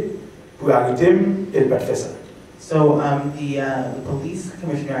demandé pour arrêter et il n'a pas fait ça. So the police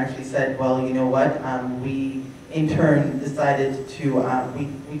commissioner actually said, well, you know what, we in turn decided to, we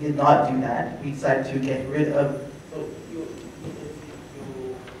did not do that. We decided to get rid of,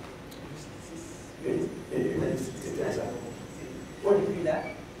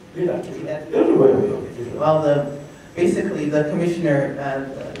 well, basically the commissioner,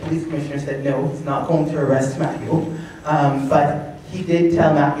 the police commissioner said no, he's not going to arrest Matthew. But he did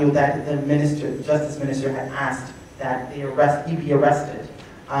tell Matthew that the justice minister had asked that he be arrested.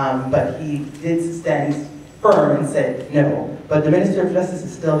 But he did stand firm and said no. But the Minister of Justice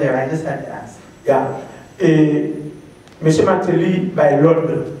is still there, I just had to ask. Yeah. Et M. Mateli a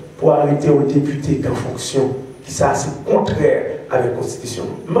l'ordre pour arrêter un député en fonction, qui ça c'est contraire avec la Constitution.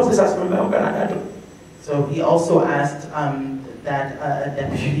 Moi c'est ça c'est même au Canada. So he also asked that a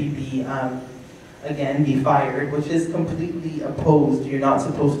deputy be fired, which is completely opposed. You're not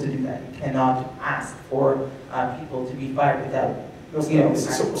supposed to do that. You cannot ask for people to be fired without,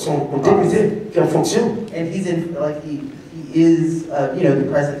 son député qui en fonction. And he's in, like he is, the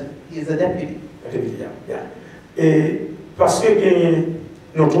president. He is a deputy. Yeah. Et parce que il y a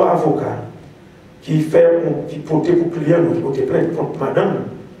nos trois avocats qui portent pour client, qui portent plainte contre madame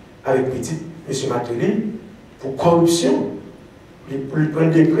avec petit M. Mateli pour corruption. Il prend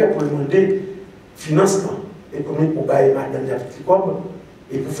des décrets pour demander financement et pour bailler madame Jacob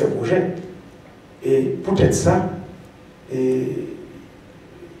et pour faire projet. Et peut-être ça, il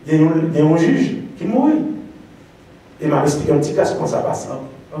y a un juge qui mourit. Et m'a expliqué un petit cas comment ça passe.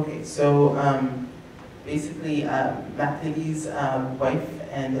 Okay, so basically Mateli's wife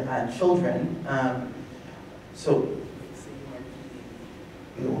and children, so...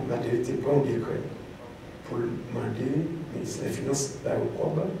 Non, Mateli était pas un décret pour demander le ministre des Finances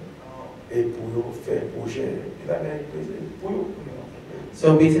d'aéroport et pour faire projet.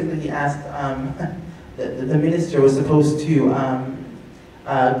 So basically he asked, the minister was supposed to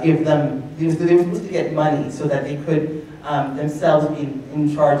give them, they were supposed to get money so that they could themselves be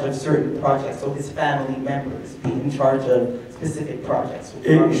in charge of certain projects, so his family members be in charge of specific projects,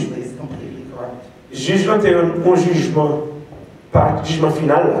 which obviously is completely corrupt. Jugement était un jugement, pas jugement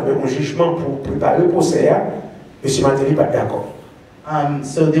final, mais un jugement pour préparer le procès. M. Martelly pas d'accord.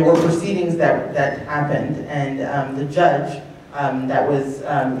 So there were proceedings that happened, and the judge that was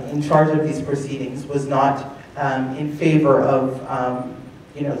in charge of these proceedings was not in favor of,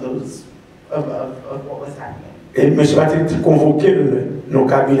 you know, those of what was happening. Et M. Martelly a convoqué nos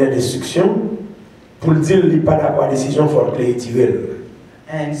cabinets d'instruction pour dire qu'il n'est pas d'accord avec la décision forte qu'il a tirée.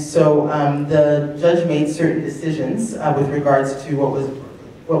 And so the judge made certain decisions with regards to what was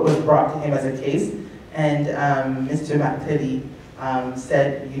brought to him as a case, and Mr. Martelly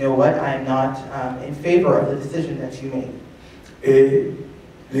said, you know what, I'm not in favor of the decision that you made. Et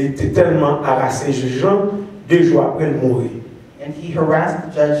il était tellement harassé, jugeant, 2 jours après il mourit. And he harassed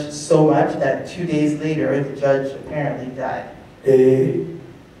the judge so much that 2 days later, the judge apparently died. Et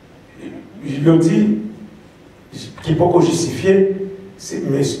il a dit qu'il ne peut pas justifier,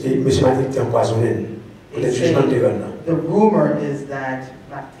 M. Martelly était empoisonné. The rumor is that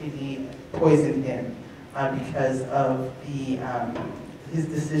Martelly poisoned him because of his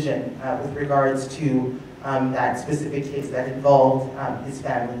decision with regards to that specific case that involved his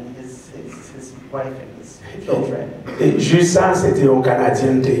family, his wife and his children. Et juste ça, c'était un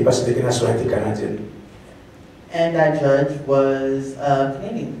Canadien, parce que c'était nationalité canadienne. And that judge was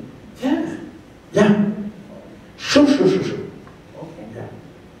Canadian. Yeah. Yeah. Chaud. Okay. Yeah.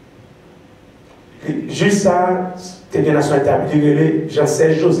 Juste ça, c'était une nationalité américaine,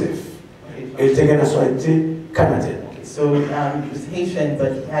 Jean-Serge Joseph. Et il était une nationalité canadienne. So he was Haitian,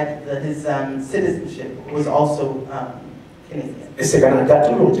 but he had his citizenship was also Canadian. Et c'est Canada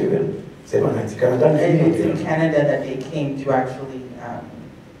tout le long. C'est Canada. And it's in Canada that they came to actually.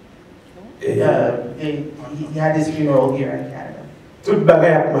 He had his funeral here in Canada. Tout le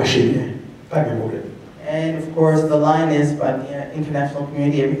bagage a marché bien, pas de problème. And of course, the line is, by the international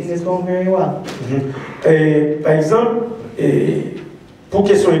community, everything is going very well. Par exemple, pour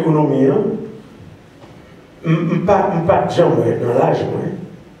question économique, pas de gens dans l'âge,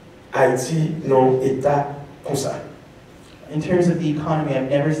 Haïti non État comme ça. In terms of the economy, I've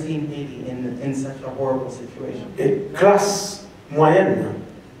never seen Haiti in such a horrible situation. Et classe moyenne,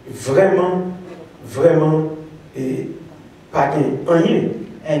 vraiment, et pas rien.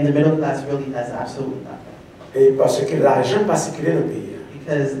 And the middle class really has absolutely nothing. Et parce que l'argent pas circulé dans le pays.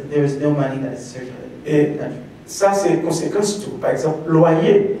 Because there is no money that is circulating in the country. Ça c'est conséquence tout. Par exemple,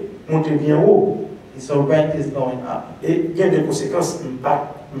 loyer monte bien haut. So rent is going up. Et il y a des conséquences,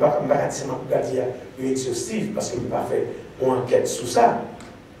 pas exhaustives parce que je n'ai pas fait une enquête sur ça.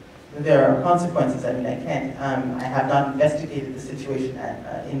 There are consequences. I mean, I have not investigated the situation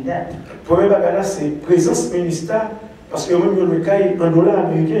in depth. Le premier bagage c'est présence ministère parce que même le cas est $1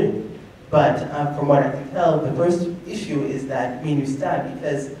 américain. But from what I can tell, the first issue is that MINUSTA,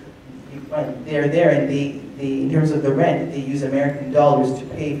 because they're there and they, in terms of the rent, they use American dollars to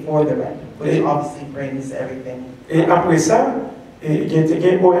pay for the rent, which obviously brings everything. Et après ça, il y a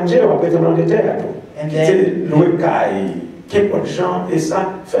une ONG après de terre. And then,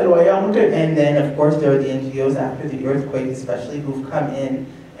 and then, of course, there are the NGOs after the earthquake, especially, who've come in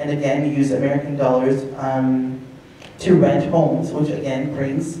and again use American dollars to rent homes, which again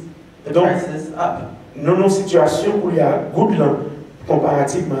brings the prices up. Dans nos situations où il y a good là,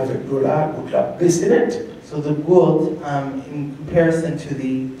 comparativement avec le dollar, good là, baisse net. So the gold, in comparison to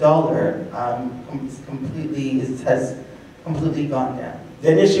the dollar, has completely gone down.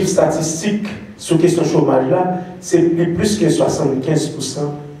 Dernier chiffre statistique sur question chômage là, c'est plus que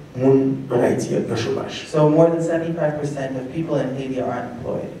 75% monde en Haïti dans le chômage. So more than 75% of people in Haiti are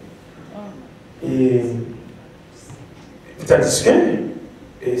unemployed. Et tandis que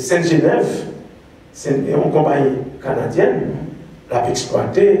Sainte-Genève, c'est une compagnie canadienne, l'a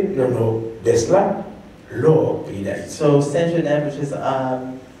exploité dans nos desla l'or pays d'Haïti. So Sainte-Genève, which is a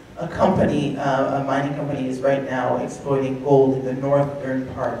company, a mining company, is right now exploiting gold in the northern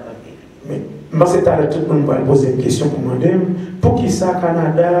part of Haiti. Mais moi, c'est à tout le monde va poser une question pour demander pour qui ça,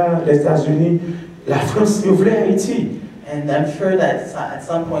 Canada, les États-Unis, la France, ils voulaient Haïti. And I'm sure that at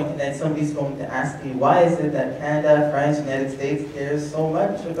some point then somebody's going to ask me, why is it that Canada, France, United States cares so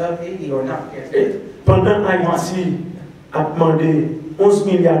much about Haiti or not cares? Pendant Haïti a demandé $11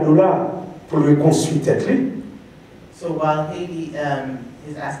 milliards pour reconstruire tête. So while Haiti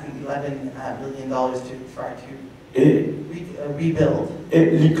is asking $11 billion to try to rebuild.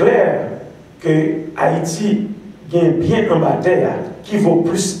 Et il est clair que Haïti gagne bien en bataille qui vaut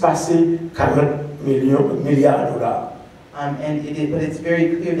plus passer $40 milliards. But it's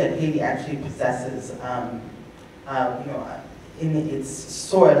very clear that Haiti actually possesses, in its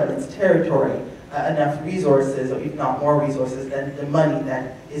soil and its territory, enough resources, or if not more resources, than the money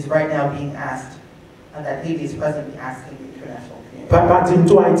that is right now being asked, that Haiti is presently asking the international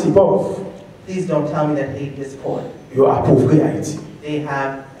community. Please don't tell me that Haiti is poor. You are appauvri Haïti. They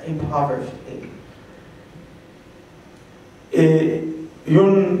have impoverished Haiti. Et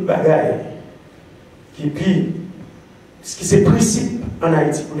yon bagay qui c'est principe en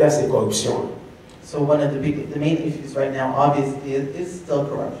Haïti pour c'est corruption. So one of the main issues right now, obviously, is still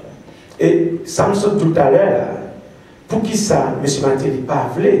corruption. Et ça me saute tout à l'heure, pour qui ça, M. Matéli, pas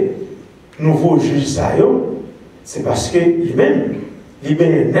voulu, nouveau juge ça, c'est parce que lui-même, il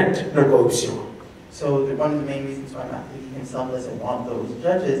est net dans la corruption. So one of the main reasons why Matéli himself doesn't want those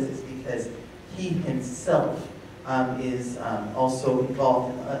judges is because he himself is also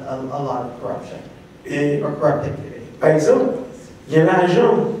involved in a lot of corruption, or corrupt activity. Par exemple, il y a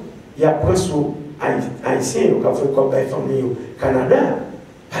l'argent, il y a presque Haïtiens qui ont fait comme des familles au Canada,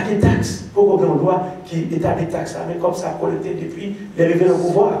 pas de taxes. Pourquoi on doit qui établit des taxes, mais comme ça collecté depuis l'arrivée au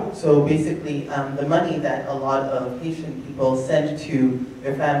pouvoir. So basically, the money that a lot of Haitian people send to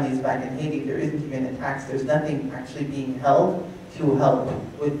their families back in Haiti, there isn't even a tax. There's nothing actually being held to help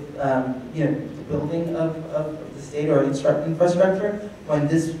with, the building of the state or infrastructure, when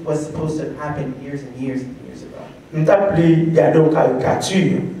this was supposed to happen years and years and years ago. Nous avons regardé une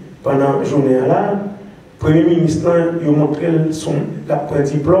caricature pendant la journée là. Le Premier ministre a montré son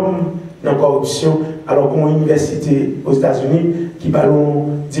diplôme dans la corruption, alors qu'on a une université aux États-Unis qui a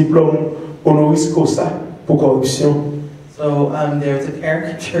un diplôme honoris causa pour corruption. So there was a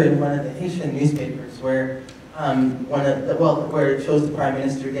caricature in one of the Haitian newspapers where where it shows the Prime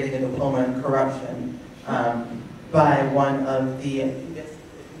Minister getting a diploma in corruption by one of the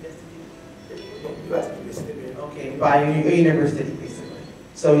by a university, basically.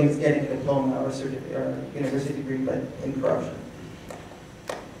 So he was getting a diploma or university degree, but in corruption.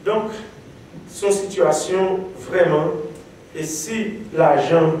 Donc, son situation vraiment, et si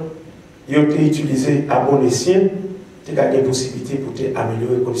l'argent a été utilisé à bon escient, il y a des possibilités pour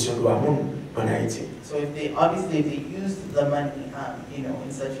améliorer les conditions de l'homme en Haïti. So if they used the money,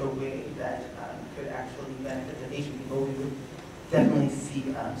 in such a way that could actually benefit the Haitian people, we would definitely see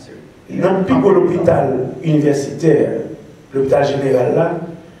Dans le plus gros hôpital universitaire, l'hôpital général là,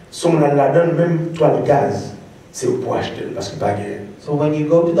 son là-dedans même toile gaz, c'est pour acheter parce que pas gagné. So when you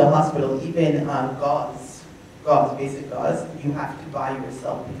go to the hospital, even basic gauze, you have to buy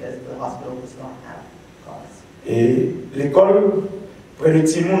yourself because the hospital does not have gauze. Et l'école, près de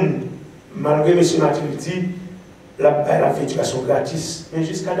Timoun, malgré M. Matéli dit, elle a fait éducation gratis, mais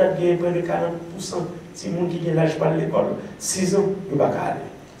jusqu'à date, il y a près de 40% de Timoun qui ont l'âge par l'école, 6 ans, il ne peut pas aller.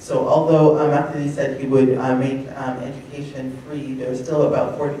 So although Matéli said he would make education free, there's still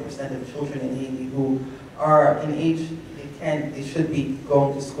about 40% of children in Haiti who are in age they should be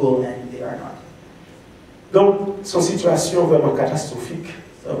going to school and they are not. Donc, son situation est vraiment catastrophique.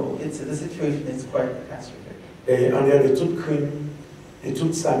 So the situation is quite catastrophic. Et en dehors de tout crime et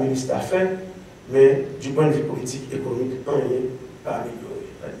tout ça, le ministre a fait, mais du point de vue politique, économique, rien pas amélioré.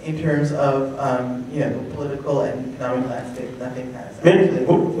 In terms of the political and economic landscape, nothing has. Mais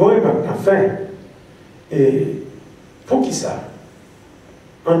oui, enfin, et pour qui ça?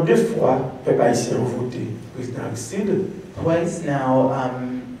 En 2 fois, les peuple haïtien ont voté président Aristide. Twice now,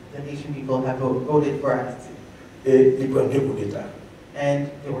 the Haitian people have voted for Aristide. Et ils prennent 2 coups d'État. And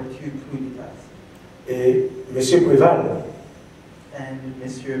there were 2 coups d'État. Et M. Préval, and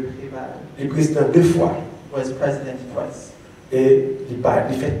Monsieur Préval, le président 2 fois, was president twice. Et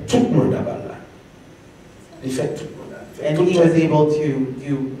il fait tout le mandat là. Il fait tout le mandat. And he was able to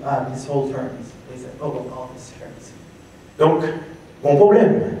do his whole terms, all his terms. Donc, bon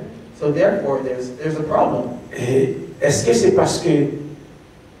problème. So therefore, there's a problem. Et est-ce que c'est parce que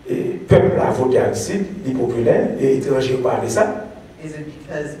le peuple a voté Aristide, les populaires, et les étrangers ont parlé ça? Is it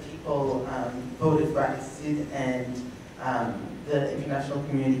because people voted for Aristide and the international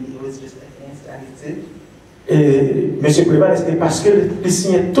community was just against Aristide? Et M. Préval, est-ce que parce qu'il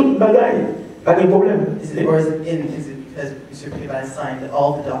signait toute bagaille, pas de problème? Is it because M. Préval signed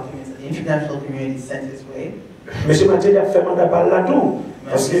all the documents that the international community sent his way? M. Matéli a fait mandat par là tout.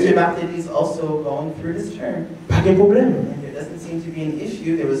 Mr. Matéli is also going through his term. Pas de problème. And there doesn't seem to be an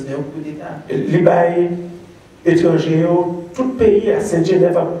issue. There was no coup d'État. Les bails étrangers, tout pays à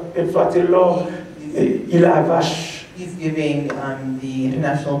Saint-Genève a exploité l'or, il a vache. He's giving the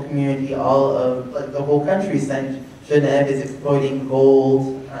international community all of the whole country. Genève is exploiting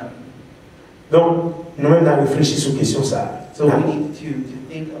gold. Donc, nous-mêmes avons réfléchi sur la question ça. So we need to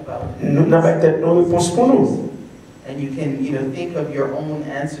think about it. Nous n'avons pas peut-être nos réponses pour nous. And you can, think of your own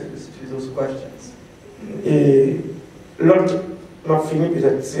answers to those questions. Et l'autre, m'a fini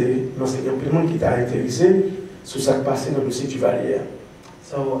peut-être, c'est l'enseignant tout le monde qui t'a intéressé sur ce qui s'est passé dans le dossier du Valier.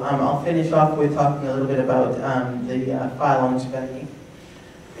 So I'll finish off with talking a little bit about the file on Duvalier.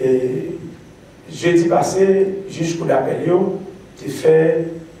 Et jeudi passé, juge coup d'appel, a fait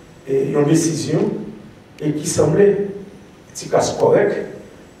une décision et qui semblait correcte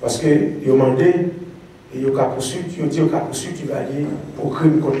parce que il a demandé et il a poursuivi Duvalier pour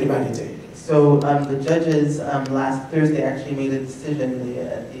crime contre l'humanité. So the judges last Thursday actually made a decision.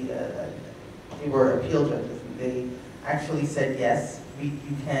 They were appeal judges. They actually said yes, you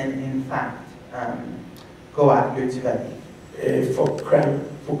can in fact go after Duvalier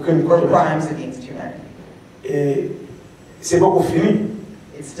For crimes against humanity. Et c'est pas pour fini.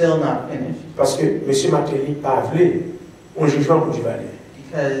 It's still not finished. Parce que M. Martelly n'a pas voulu un jugement pour Duvalier.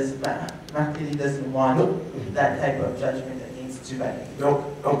 Because Martelly doesn't want that type of judgment against Duvalier. Donc,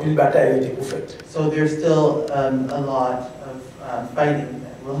 en plus de bataille a été pour faite. So there's still a lot of fighting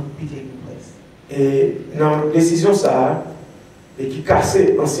that will be taking place. Et dans la décision ça, et qui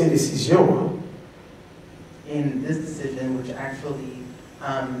cassait l'ancienne décision, in this decision, which actually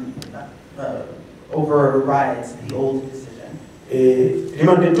overrides the old decision. et il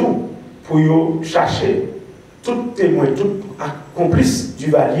demandait tout pour chercher tout témoin, tout complice du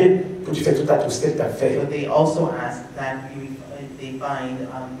Valier pour faire toute atrocité qu'il a fait. So they also asked that they find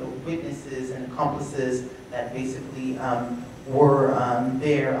the witnesses and accomplices that basically were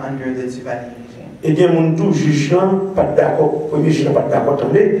there under the Duvalier regime. Et bien, mon tout jugeant, pas d'accord, premier jugeant pas d'accord,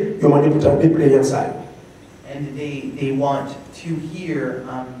 attendez, il a demandé pour tenter plaider ça. And they want to hear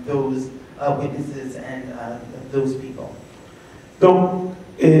those witnesses and those people. Donc,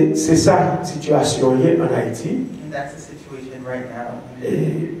 c'est ça la situation en Haïti. And that's the situation right now.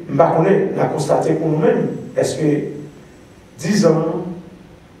 Et je ne sais constaté pour nous-mêmes, est-ce que 10 ans,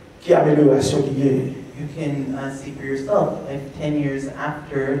 qui amélioration qui est? You can see for yourself if 10 years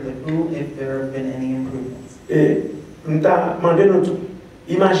after the coup, if there have been any improvements. Et nous avons demandé nous tout.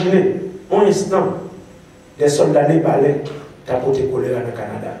 Imaginez, un instant, des soldats népalais qui ont porté choléra au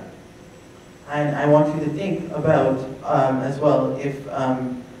Canada. And I want you to think about as well if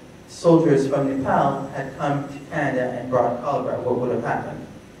soldiers from Nepal had come to Canada and brought cholera, what would have happened?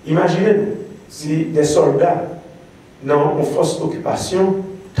 Imaginez si des soldats dans une force d'occupation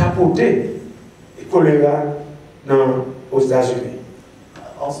ont porté choléra aux États-Unis.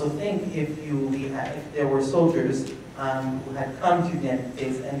 Also think if there were soldiers who had come to the United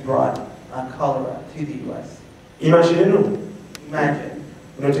States and brought cholera to the U.S. Imaginez-nous. Imagine.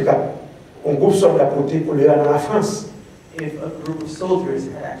 Un groupe de soldats porté choléra dans la France. If a group of soldiers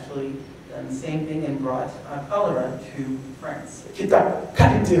had actually done the same thing and brought cholera to France. Quelle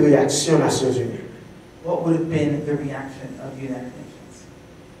qualité de réaction des Nations Unies? What would have been the reaction of the United Nations?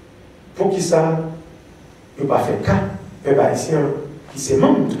 Pour qui ça, il n'y a pas fait cas, peuple haïtien qui sont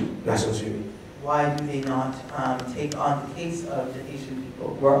membres des Nations Unies. Why do they not take on the case of the Haitian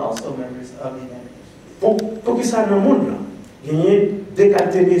people who are also members of the United Nations? Pour qui ça dans le monde, il y a des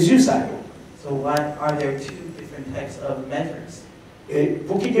qualités de mesures. So why are there two different types of measures? Et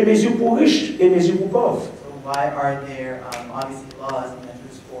pour qui il y a des mesures pour riches et des mesures pour pauvres? So why are there obviously laws and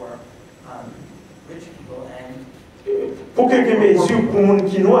measures for rich people and pour qu'il y ait des mesures pour les gens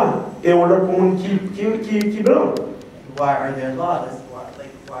qui sont noirs et pour les gens qui sont blancs? Why are there laws?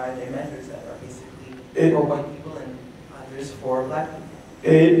 Why are there measures that are basically for white people and others for black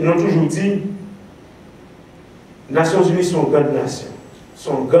people? Et nous avons toujours dit, les Nations Unies sont une grande nation,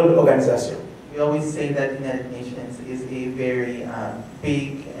 sont une grande organisation. We always say that the United Nations is a very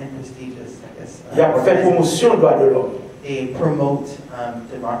big and prestigious, I guess. Il y a fait promotion des droits de l'homme. They promote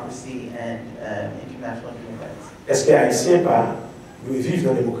democracy and international human rights. Est-ce que les Haïtiens doivent vivre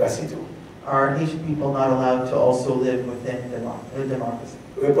dans la démocratie? Are Haitian people not allowed to also live within democracy?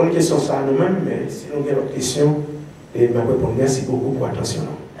 Répondre à une question ça nous-mêmes, mais si nous avons d'autres questions, je vais répondre. Merci beaucoup pour l'attention.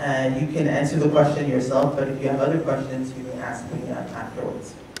 And you can answer the question yourself, but if you have other questions, you may ask me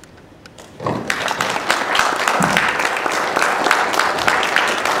afterwards.